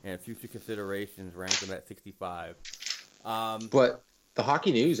 and Future Considerations ranked him at 65. But the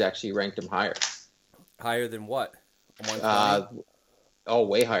Hockey News actually ranked him higher. Higher than what?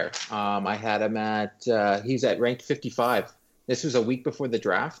 Way higher. I had him at he's at ranked 55. This was a week before the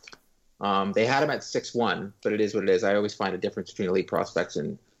draft. They had him at 6'1", but it is what it is. I always find a difference between elite prospects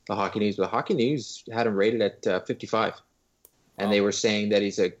and the Hockey News. But the Hockey News had him rated at 55. And they were saying that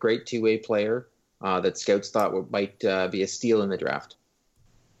he's a great two-way player that scouts thought might be a steal in the draft.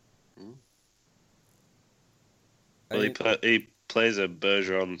 Well, he plays a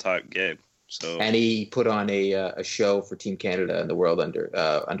Bergeron-type game. So. And he put on a show for Team Canada in the World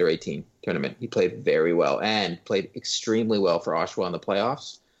Under 18 tournament. He played very well and played extremely well for Oshawa in the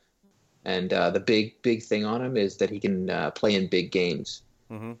playoffs. And the big thing on him is that he can play in big games.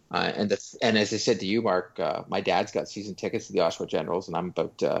 Mm-hmm. And as I said to you, Mark, my dad's got season tickets to the Oshawa Generals, and I'm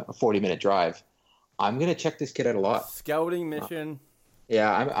about a 40-minute drive. I'm going to check this kid out a lot. Scouting mission.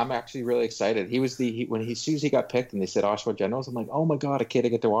 Yeah, I'm actually really excited. He was as soon as he got picked and they said Oshawa Generals, I'm like, oh my god, a kid I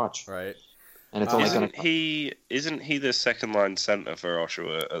get to watch. Right. And it's only isn't he the second line center for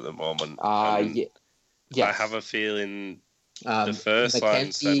Oshawa at the moment? Yes. I have a feeling the first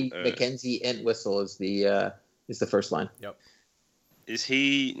line center. Mackenzie Entwistle is the first line. Yep. Is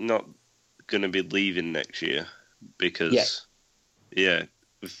he not going to be leaving next year? Because he should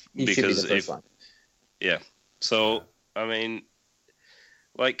be the first line. Yeah. So I mean,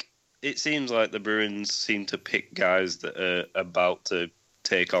 it seems like the Bruins seem to pick guys that are about to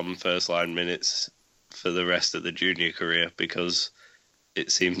take on first line minutes for the rest of the junior career, because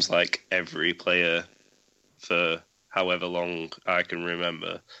it seems like every player for however long I can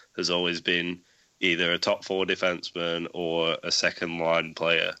remember has always been either a top four defenseman or a second line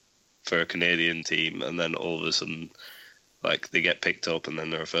player for a Canadian team, and then all of a sudden they get picked up and then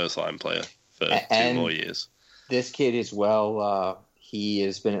they're a first line player for 2 more years. This kid as well, he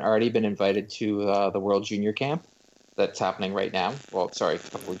has already been invited to the World Junior Camp that's happening right now. Well, sorry, a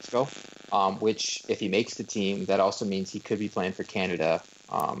couple weeks ago. Which, if he makes the team, that also means he could be playing for Canada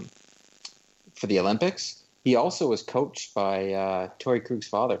for the Olympics. He also was coached by Torrey Krug's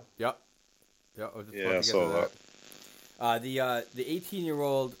father. Yep. I saw that. The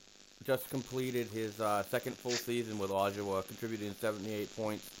 18-year-old just completed his second full season with Oshawa, contributing 78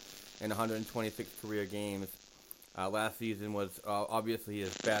 points in 126 career games. Last season was obviously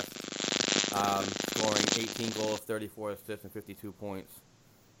his best, scoring 18 goals, 34 assists, and 52 points.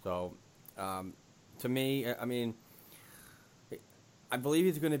 So, to me, I mean, I believe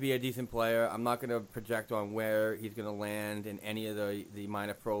he's going to be a decent player. I'm not going to project on where he's going to land in any of the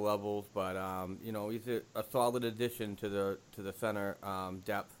minor pro levels, but he's a solid addition to the center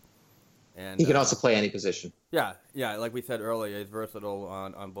depth. And he can also play any position. Yeah, like we said earlier, he's versatile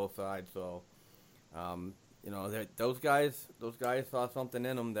on both sides. So, those guys saw something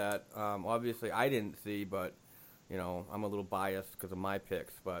in him that obviously I didn't see, but I'm a little biased because of my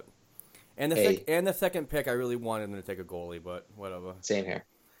picks. But And the second pick, I really wanted them to take a goalie, but whatever. Same here.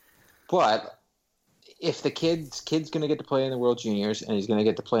 But if the kid's going to get to play in the World Juniors and he's going to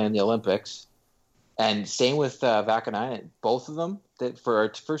get to play in the Olympics, and same with Vakanainen, both of them, that for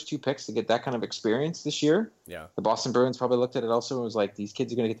our first 2 picks to get that kind of experience this year, the Boston Bruins probably looked at it also and was like, these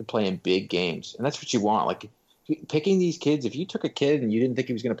kids are going to get to play in big games. And that's what you want. Like, picking these kids, if you took a kid and you didn't think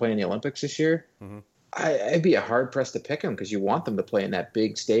he was going to play in the Olympics this year, I'd be hard-pressed to pick him because you want them to play in that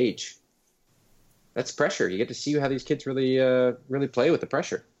big stage. That's pressure. You get to see how these kids really play with the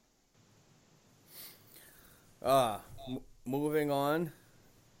pressure. Moving on.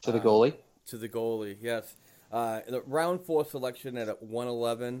 To the goalie? To the goalie, yes. The round 4 selection at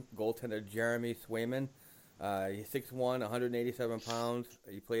 111, goaltender Jeremy Swayman. He's 6'1", 187 pounds.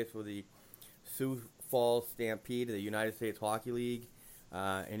 He plays for the Sioux Falls Stampede of the United States Hockey League.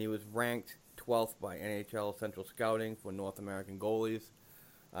 And he was ranked 12th by NHL Central Scouting for North American goalies.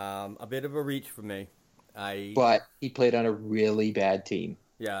 A bit of a reach for me. But he played on a really bad team.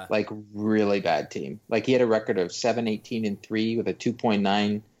 Yeah. Like, really bad team. Like, he had a record of 7-18-3 with a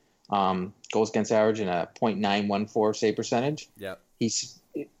 2.9 goals against average and a .914 save percentage. Yep.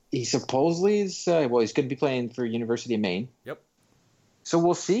 He supposedly is, he's going to be playing for University of Maine. Yep. So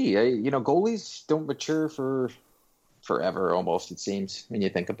we'll see. Goalies don't mature for forever almost, it seems, when you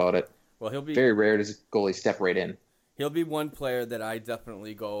think about it. Well, he'll be very rare does a goalie step right in. He'll be one player that I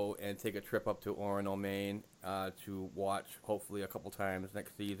definitely go and take a trip up to Orono, Maine, to watch hopefully a couple times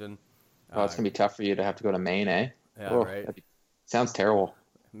next season. Oh, it's going to be tough for you to have to go to Maine, eh? Yeah, right. Sounds terrible.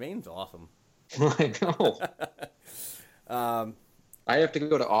 Maine's awesome. I know. I have to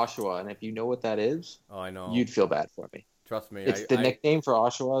go to Oshawa, and if you know what that is, I know. You'd feel bad for me. Trust me. It's the nickname for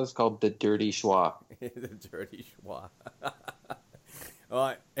Oshawa is called the Dirty Schwa. The Dirty Schwa.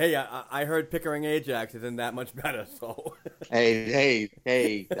 Hey, I heard Pickering Ajax isn't that much better, so. Hey,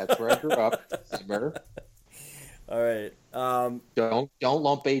 that's where I grew up. Remember? All right. Don't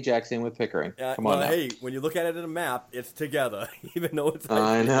lump Ajax in with Pickering. Come on now. Hey, when you look at it in a map, it's together, even though it's.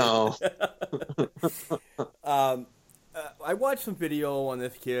 I know. I watched some video on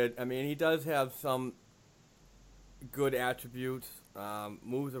this kid. I mean, he does have some good attributes.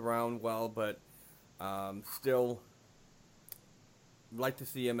 Moves around well, but still. Like to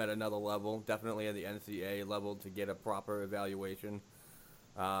see him at another level, definitely at the NCAA level to get a proper evaluation.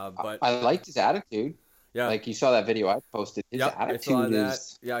 But I liked his attitude. Yeah, like you saw that video I posted. His attitude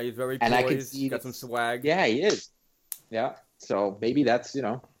is. Yeah, he's very poised. And I can see got some swag. Yeah, he is. Yeah, so maybe that's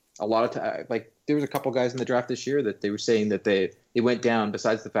a lot of time. Like there was a couple guys in the draft this year that they were saying that they went down.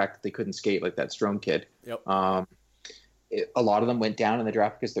 Besides the fact that they couldn't skate, like that Strome kid. Yep. A lot of them went down in the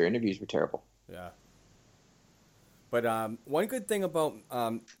draft because their interviews were terrible. Yeah. But one good thing about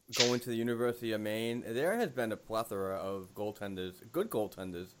going to the University of Maine, there has been a plethora of good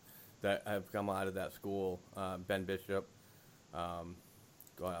goaltenders, that have come out of that school. Ben Bishop, God,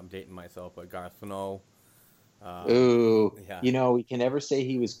 I'm dating myself, but Garth Snow. Ooh, yeah. We can never say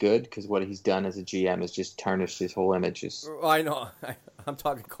he was good because what he's done as a GM is just tarnished his whole image. I know. I'm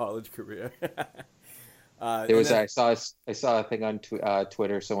talking college career. I saw a thing on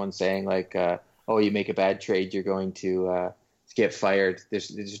Twitter, someone saying like. Oh, you make a bad trade, you're going to get fired.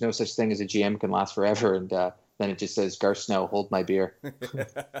 There's no such thing as a GM can last forever, and then it just says, Garth Snow, hold my beer.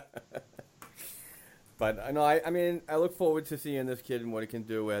 But no, I mean, I look forward to seeing this kid and what he can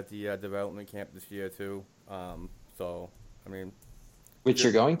do at the development camp this year too. So, I mean, which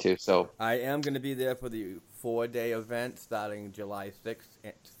you're going to. So I am going to be there for the 4-day event starting July 6th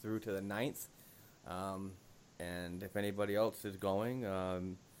through to the 9th. And if anybody else is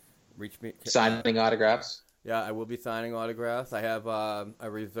going. Reach me. Signing autographs. Yeah, I will be signing autographs. I have a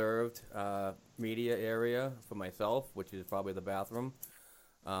reserved media area for myself, which is probably the bathroom.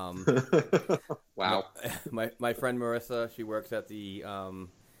 Wow. My friend Marissa, she works at the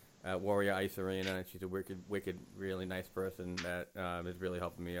Warrior Ice Arena, and she's a wicked, really nice person that is really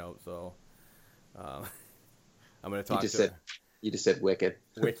helping me out. So I'm going to talk to her. You just said wicked.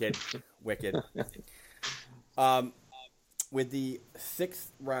 Wicked. With the 6th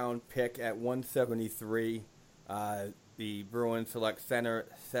round pick at 173, the Bruins select center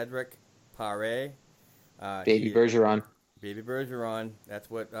Cedric Paré. Baby Bergeron. Baby Bergeron. That's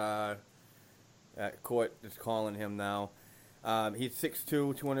what Court is calling him now. He's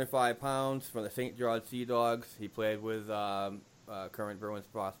 6'2", 205 pounds from the St. George Sea Dogs. He played with current Bruins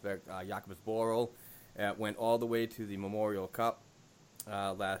prospect Jakub Zboril. Went all the way to the Memorial Cup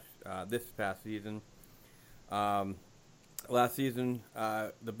this past season. Last season,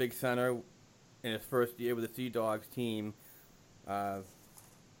 the big center in his first year with the Sea Dogs team had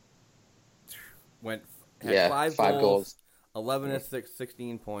 5 goals, 11 assists,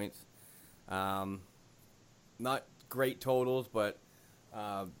 16 points. Not great totals, but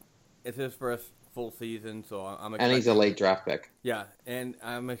it's his first full season, so I'm expecting... And he's a late draft pick. Yeah, and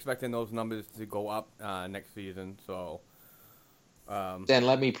I'm expecting those numbers to go up next season, so... Dan,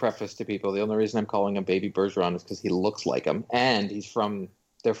 let me preface to people, the only reason I'm calling him Baby Bergeron is because he looks like him, and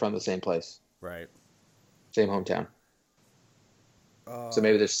they're from the same place. Right. Same hometown. So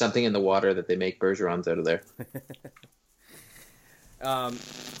maybe there's something in the water that they make Bergerons out of there.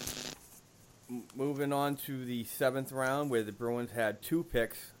 Moving on to the 7th round, where the Bruins had 2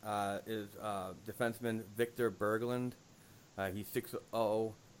 picks, is defenseman Victor Berglund. He's 6'0",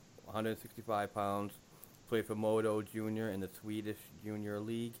 165 pounds. Played for Modo Junior in the Swedish Junior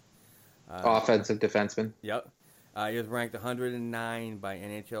League. Offensive defenseman. Yep. He was ranked 109 by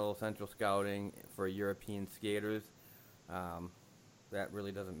NHL Central Scouting for European skaters. That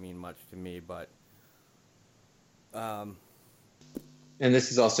really doesn't mean much to me, but... And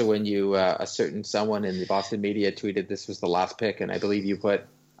this is also when a certain someone in the Boston media tweeted this was the last pick, and I believe you put,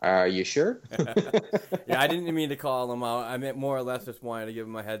 "Are you sure?" Yeah, I didn't mean to call him out. I meant more or less just wanted to give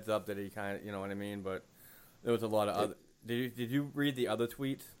him a heads up that he kind of, you know what I mean, but... There was a lot of other... Did you read the other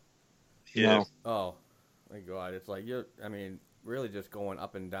tweets? Yeah. No. Oh, my God. It's like, really just going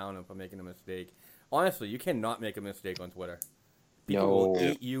up and down for making a mistake. Honestly, you cannot make a mistake on Twitter. People will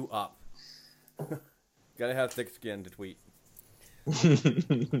eat you up. Gotta have thick skin to tweet.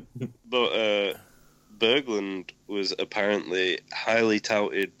 But Berglund was apparently highly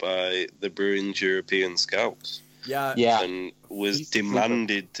touted by the Bruins European scouts. Yeah. And was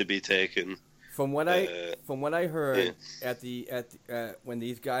demanded to be taken. From what I heard at when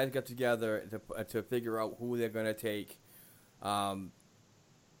these guys got together to figure out who they're going to take,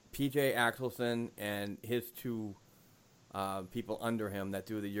 P.J. Axelson and his 2 people under him that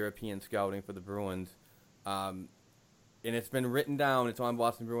do the European scouting for the Bruins, and it's been written down. It's on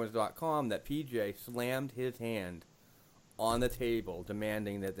BostonBruins.com that P.J. slammed his hand on the table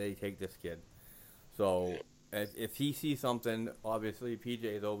demanding that they take this kid. So if he sees something, obviously P.J.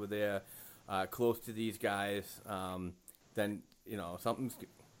 is over there. Close to these guys, then, something's...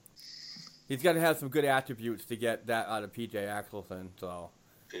 He's got to have some good attributes to get that out of P.J. Axelson, so...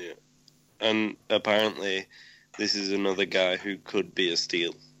 Yeah. And apparently, this is another guy who could be a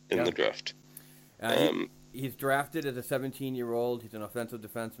steal in the draft. He's drafted as a 17-year-old. He's an offensive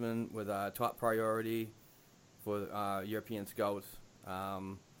defenseman with a top priority for European scouts.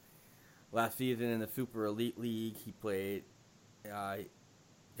 Last season in the Super Elite League, he played...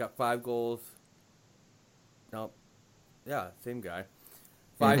 got 5 goals. Nope. Yeah, same guy.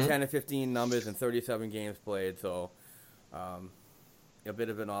 5, 10, and 15 numbers in 37 games played, so a bit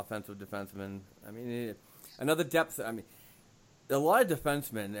of an offensive defenseman. I mean, another depth. I mean, a lot of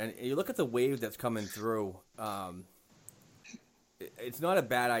defensemen, and you look at the wave that's coming through, it's not a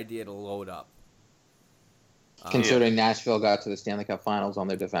bad idea to load up. Considering Nashville got to the Stanley Cup Finals on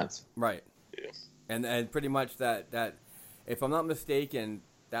their defense. Right. Yeah. And pretty much that, if I'm not mistaken,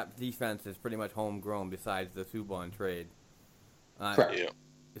 that defense is pretty much homegrown besides the Subban trade. Correct. Yeah.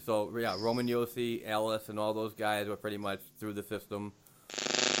 So, Roman Josi, Ellis, and all those guys were pretty much through the system.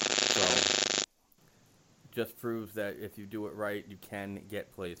 So, just proves that if you do it right, you can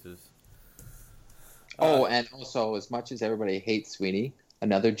get places. And also, as much as everybody hates Sweeney,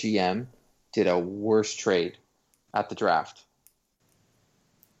 another GM did a worse trade at the draft.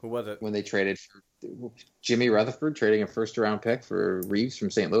 Who was it? When they traded for Jimmy Rutherford, trading a first-round pick for Reeves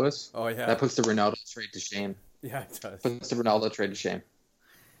from St. Louis. Oh, yeah. That puts the Ronaldo trade to shame. Yeah, it does. Puts the Ronaldo trade to shame.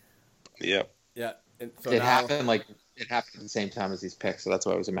 Yeah. Yeah. And so it happened at the same time as these picks, so that's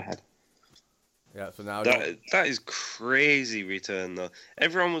why I was in my head. Yeah, so now... That is crazy return, though.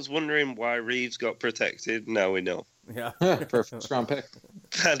 Everyone was wondering why Reeves got protected. Now we know. Yeah. For a first-round pick.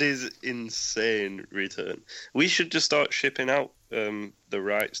 That is insane return. We should just start shipping out the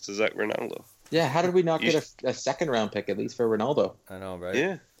rights to Zach Ronaldo. Yeah, how did we not get a second-round pick, at least, for Ronaldo? I know, right?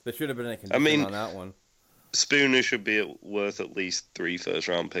 Yeah. There should have been a condition on that one. Spooner should be worth at least 3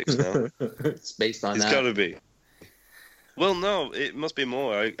 first-round picks now. It's based on that. It's got to be. Well, no, it must be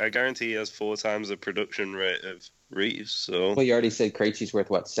more. I guarantee he has 4 times the production rate of Reeves. So. Well, you already said Krejci's worth,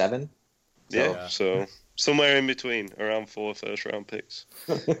 what, 7? Yeah, so somewhere in between, around 4 first-round picks.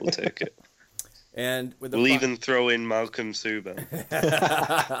 We'll take it. And with we'll even throw in Malcolm Subban.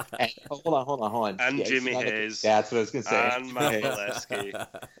 Hold on. And Jimmy Hayes. Yeah, that's what I was going to say. And Matt Bolesky.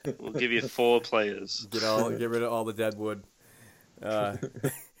 We'll give you 4 players. Get rid of all the dead wood.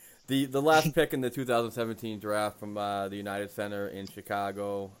 The last pick in the 2017 draft from the United Center in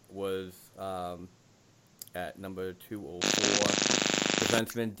Chicago was at number 204.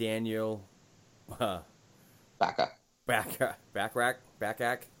 Defenseman Daniel Backak.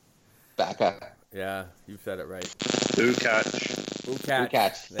 Back up. Yeah, you said it right.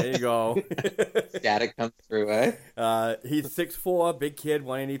 Ukac. There you go. Static comes through, eh? He's 6'4", big kid,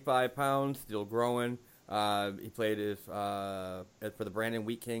 185 pounds, still growing. He played for the Brandon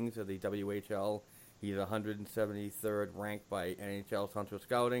Wheat Kings of the WHL. He's 173rd ranked by NHL Central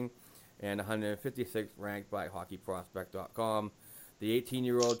Scouting and 156th ranked by HockeyProspect.com. The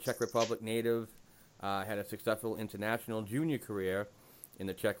 18-year-old Czech Republic native had a successful international junior career in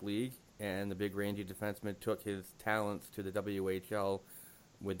the Czech League, and the big rangy defenseman took his talents to the WHL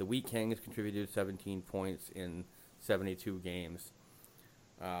with the Wheat Kings, contributed 17 points in 72 games.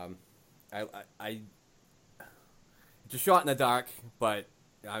 It's a shot in the dark, but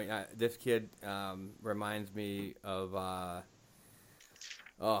this kid reminds me of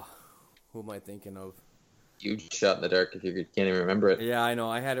who am I thinking of? Huge shot in the dark if you can't even remember it. Yeah, I know.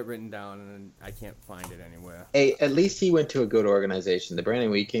 I had it written down, and I can't find it anywhere. Hey, at least he went to a good organization. The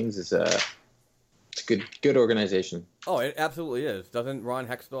Brandon Wheat Kings is it's a good organization. Oh, it absolutely is. Doesn't Ron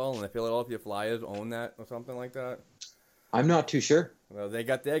Hextall and the Philadelphia Flyers own that or something like that? I'm not too sure. Well, they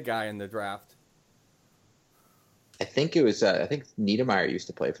got their guy in the draft. I think it was. I think Niedermeyer used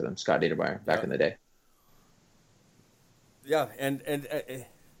to play for them. Scott Niedermeyer back in the day. Yeah, and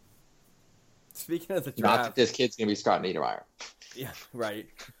speaking of the draft, not that this kid's gonna be Scott Niedermeyer. Yeah, right.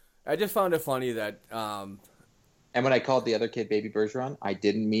 I just found it funny that. And when I called the other kid Baby Bergeron, I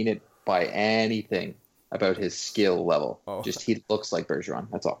didn't mean it by anything about his skill level. Oh. Just he looks like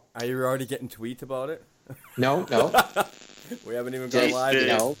Bergeron. That's all. Are you already getting tweets about it? No. We haven't even gone live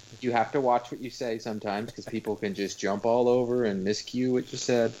yet. No, you have to watch what you say sometimes because people can just jump all over and miscue what you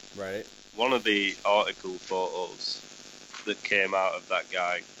said. Right. One of the article photos that came out of that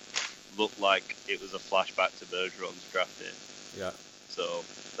guy looked like it was a flashback to Bergeron's draft day. Yeah. So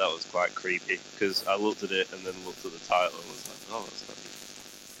that was quite creepy because I looked at it and then looked at the title and was like, oh, that's not it.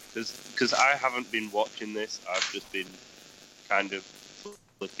 Because I haven't been watching this. I've just been kind of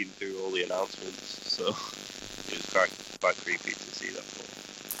looking through all the announcements. So it was quite creepy to see that photo.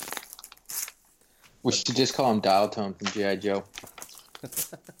 We should just call him Dial Tone from G.I. Joe.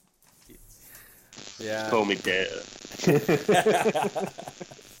 Yeah. Call me Data.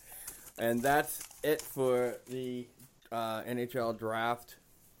 And that's it for the NHL draft.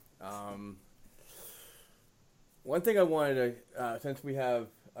 One thing I wanted to, since we have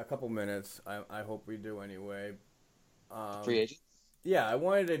a couple minutes, I hope we do anyway. Free agents? Yeah, I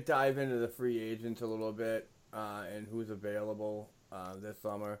wanted to dive into the free agents a little bit and who's available this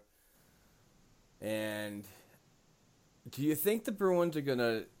summer. And do you think the Bruins are going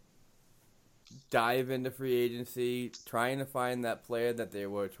to dive into free agency, trying to find that player that they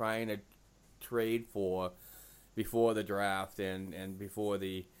were trying to trade for before the draft and before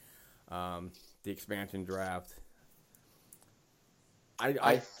the expansion draft?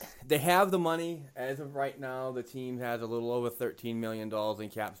 They have the money as of right now. The team has a little over $13 million in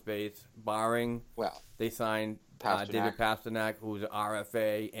cap space, barring they signed David Pastrnak, who's an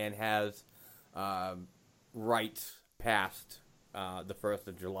RFA and has rights past the 1st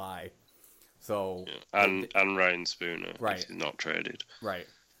of July. So and Ryan Spooner, right, is not traded, right.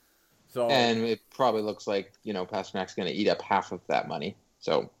 So and it probably looks like Pasternak's going to eat up half of that money.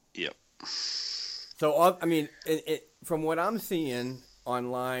 So yep. So I mean, from what I'm seeing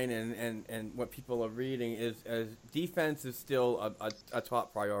online and what people are reading is defense is still a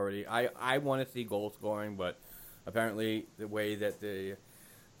top priority. I want to see goal scoring, but apparently the way that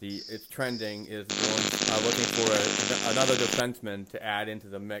it's trending is the Bruins are looking for another defenseman to add into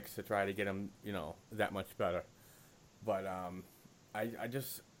the mix to try to get him, that much better. But I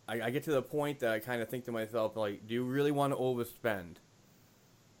get to the point that I kind of think to myself, like, do you really want to overspend?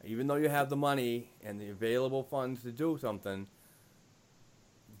 Even though you have the money and the available funds to do something,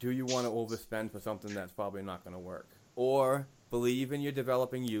 do you want to overspend for something that's probably not going to work? Or believe in your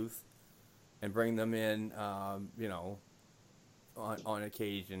developing youth and bring them in, on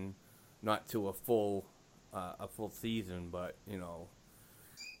occasion, not to a full season, but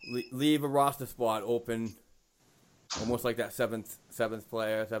leave a roster spot open, almost like that seventh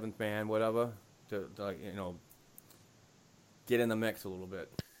player, seventh man, whatever, to get in the mix a little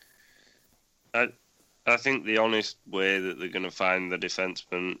bit. I think the honest way that they're going to find the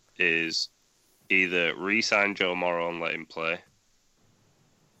defenseman is either re-sign Joe Morrow and let him play,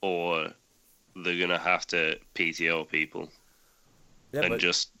 or they're going to have to PTO people and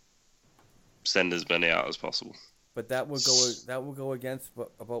just send as many out as possible. But that would go against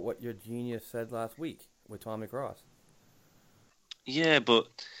about what your genius said last week with Tommy Cross. Yeah, but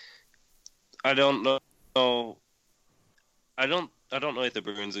I don't know. I don't know if the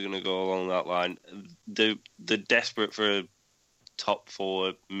Bruins are going to go along that line. They're desperate for top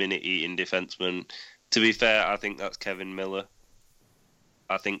 4 minute-eating defenseman. To be fair, I think that's Kevin Miller.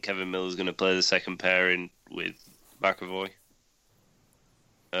 I think Kevin Miller's going to play the second pairing with McAvoy.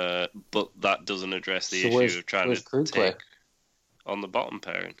 But that doesn't address the issue of trying to take on the bottom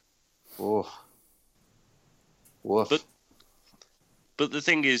pairing. Oof. Woof. But the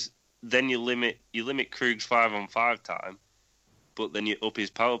thing is, then you limit Krug's 5-on-5 time, but then you up his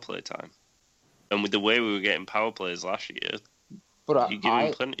power play time. And with the way we were getting power plays last year, you give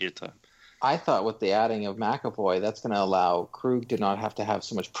him plenty of time. I thought with the adding of McAvoy, that's going to allow Krug to not have to have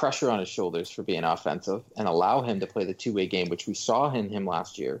so much pressure on his shoulders for being offensive and allow him to play the two-way game, which we saw in him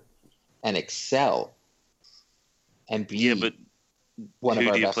last year, and excel and be one of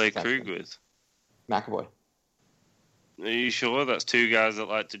our best. Who do you play Krug with? McAvoy. Are you sure that's two guys that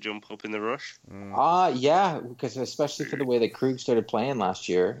like to jump up in the rush? Yeah, because especially for the way that Krug started playing last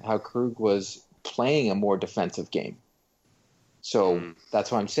year, how Krug was playing a more defensive game. So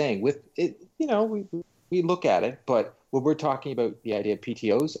that's why I'm saying with it, we look at it, but when we're talking about the idea of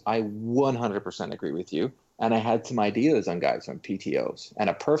PTOs, I 100% agree with you. And I had some ideas on guys on PTOs, and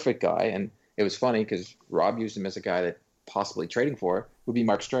a perfect guy. And it was funny because Rob used him as a guy that possibly trading for would be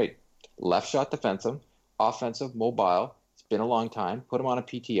Mark Streit. Left shot defensive, offensive, mobile. It's been a long time. Put him on a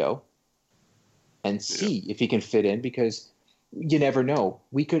PTO and see if he can fit in, because you never know.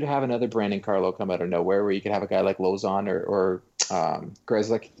 We could have another Brandon Carlo come out of nowhere where you could have a guy like Lozon or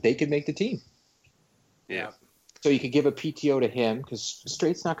Grzelcyk. They could make the team. Yeah. So you could give a PTO to him because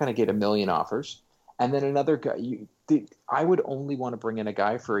Straight's not going to get a million offers. And then another guy, I would only want to bring in a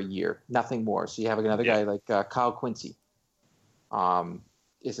guy for a year, nothing more. So you have another guy like Kyle Quincy,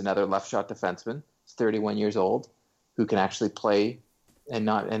 is another left shot defenseman. He's 31 years old, who can actually play and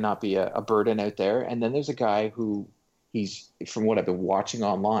not be a burden out there. And then there's a guy who he's, from what I've been watching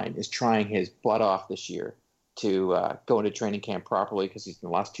online, is trying his butt off this year to go into training camp properly, because he's in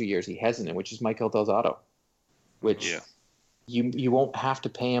the last 2 years he hasn't, which is Michael Del Zotto, which you won't have to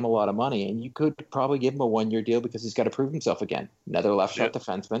pay him a lot of money, and you could probably give him a 1-year deal because he's got to prove himself again. Another left shot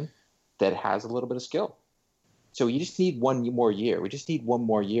defenseman that has a little bit of skill. So you just need one more year. We just need one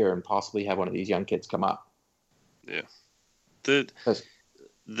more year and possibly have one of these young kids come up. Yeah.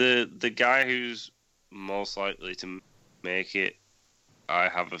 The guy who's most likely to make it,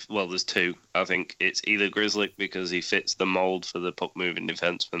 there's two. I think it's either Grzelcyk because he fits the mold for the puck-moving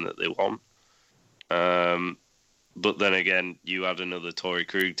defenseman that they want. But then again, you add another Torrey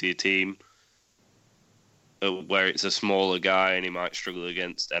Krug to your team, where it's a smaller guy and he might struggle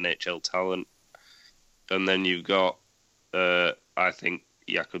against NHL talent. And then you've got, I think,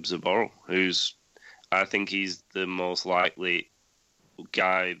 Jakub Zboril, I think he's the most likely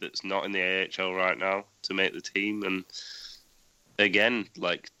guy that's not in the AHL right now to make the team. And again,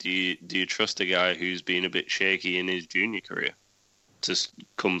 do you trust a guy who's been a bit shaky in his junior career to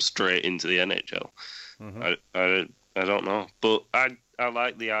come straight into the NHL? Mm-hmm. I don't know, but I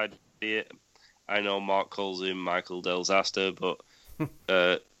like the idea. I know Mark calls him Michael Del Zasta, but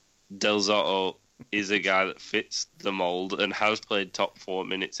Del Zotto is a guy that fits the mold and has played top 4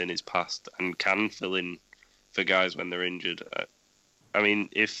 minutes in his past and can fill in for guys when they're injured. I mean,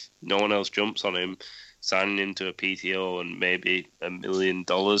 if no one else jumps on him, signing him to a PTO and maybe $1 million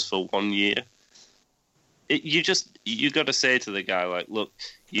for 1 year, you got to say to the guy, look,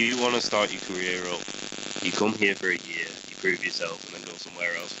 you want to start your career up, you come here for a year, you prove yourself, and then go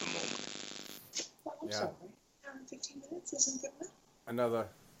somewhere else for a moment. Yeah. 15 minutes isn't good enough.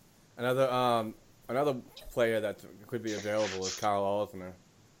 Another player that could be available is Carl Alsner,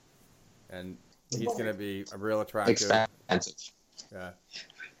 and he's going to be a real attractive. Expensive. Yeah.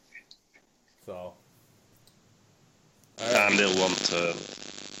 So. And he'll want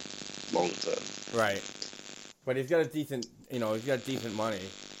long term. Right. But he's got decent money.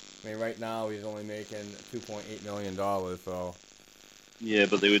 I mean, right now he's only making $2.8 million, so. Yeah,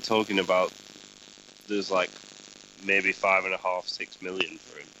 but they were talking about there's maybe $5.5-6 million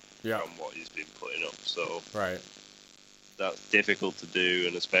for him from what he's been putting up. So right, that's difficult to do,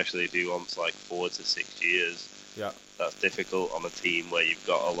 and especially if he wants 4 to 6 years. Yeah, that's difficult on a team where you've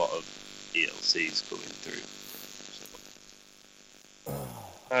got a lot of ELCs coming through.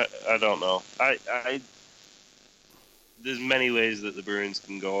 So, I don't know. There's many ways that the Bruins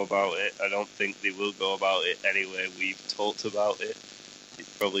can go about it. I don't think they will go about it anyway we've talked about it.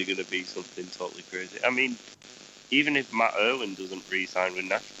 It's probably going to be something totally crazy. I mean, even if Matt Irwin doesn't re-sign with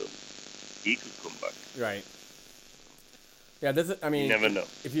Nashville, he could come back. Right. Yeah, you never know.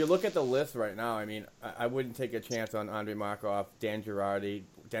 If you look at the list right now, I mean, I wouldn't take a chance on Andrei Markov, Dan Girardi,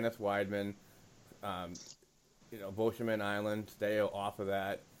 Dennis Weidman, Boschman Island, stay off of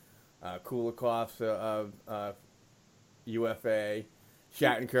that. Kulikov's UFA.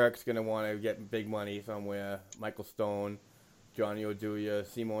 Shattenkirk's going to want to get big money somewhere. Michael Stone, Johnny Oduya,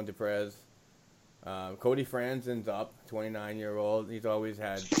 Simon Deprez. Cody Franzen's up, 29-year-old. He's always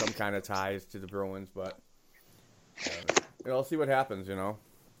had some kind of ties to the Bruins, but we'll see what happens, you know.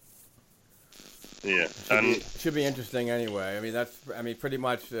 Yeah, should be interesting anyway. I mean, pretty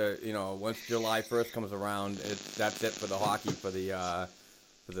much, you know, once July 1st comes around, that's it for the hockey for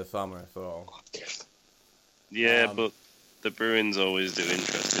the summer. So. Yeah, but the Bruins always do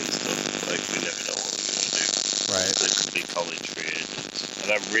interesting stuff. Like, we never know what we're going to do. Right. There could be college free agents,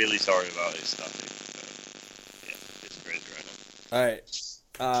 and I'm really sorry about his staffing. Yeah, it's crazy right now. All right.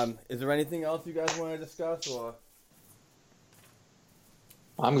 Is there anything else you guys want to discuss, or?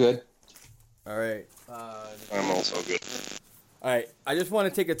 I'm good. All right. I'm also good. All right. I just want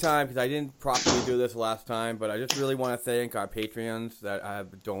to take a time, because I didn't properly do this last time, but I just really want to thank our Patreons that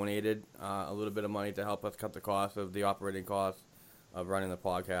have donated a little bit of money to help us cut the cost of the operating costs of running the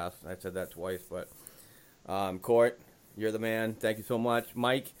podcast. I said that twice, but Court, you're the man. Thank you so much.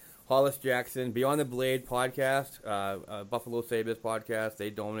 Mike, Hollis Jackson, Beyond the Blade podcast, Buffalo Sabres podcast, they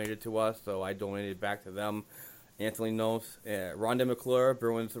donated to us, so I donated back to them. Anthony Nose, Rhonda McClure,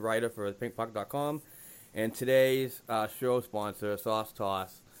 Bruins writer for pinkpuck.com, and today's show sponsor, Sauce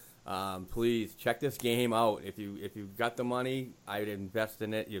Toss. Please check this game out. If you've got the money, I'd invest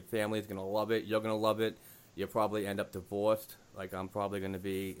in it. Your family's gonna love it. You're gonna love it. You'll probably end up divorced, like I'm probably gonna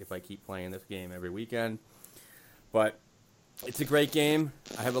be if I keep playing this game every weekend. But it's a great game.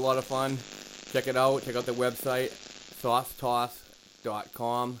 I have a lot of fun. Check it out. Check out the website,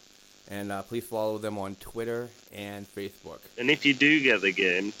 saucetoss.com. And please follow them on Twitter and Facebook. And if you do get the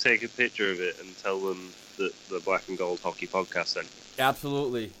game, take a picture of it and tell them that the Black and Gold Hockey Podcast sent you.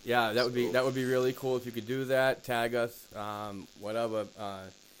 Absolutely, yeah, that would be really cool if you could do that. Tag us, whatever.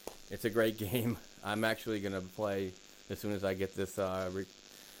 It's a great game. I'm actually gonna play as soon as I get this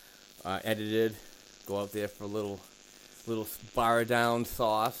edited. Go out there for a little bar down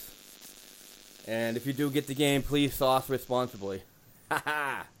sauce. And if you do get the game, please sauce responsibly.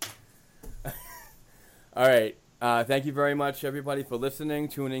 Ha. All right. Thank you very much, everybody, for listening,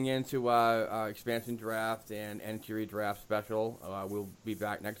 tuning in to our expansion draft and entry draft special. We'll be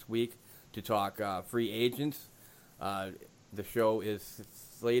back next week to talk free agents. The show is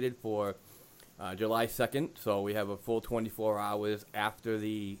slated for July 2nd, so we have a full 24 hours after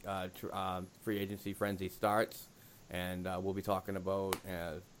the free agency frenzy starts, and we'll be talking about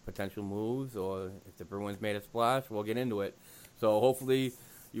potential moves, or if the Bruins made a splash, we'll get into it. So hopefully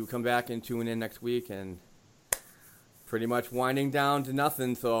you come back and tune in next week, and pretty much winding down to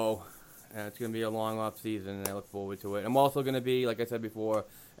nothing, so it's going to be a long off season, and I look forward to it. I'm also going to be, like I said before,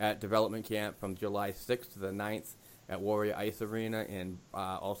 at development camp from July 6th to the 9th at Warrior Ice Arena in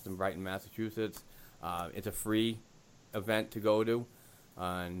Allston, Brighton, Massachusetts. It's a free event to go to,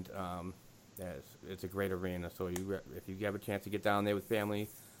 and it's a great arena, so if you have a chance to get down there with family,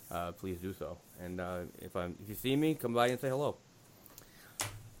 please do so. And if you see me, come by and say hello.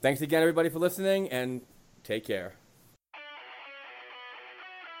 Thanks again, everybody, for listening, and take care.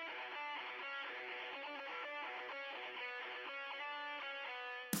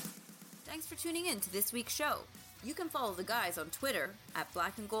 Thanks for tuning in to this week's show. You can follow the guys on Twitter at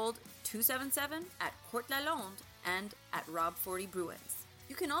blackandgold277, at Court Lalonde, and at Rob40Bruins.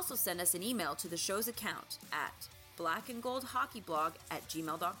 You can also send us an email to the show's account at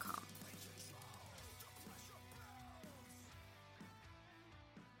blackandgoldhockeyblog@gmail.com.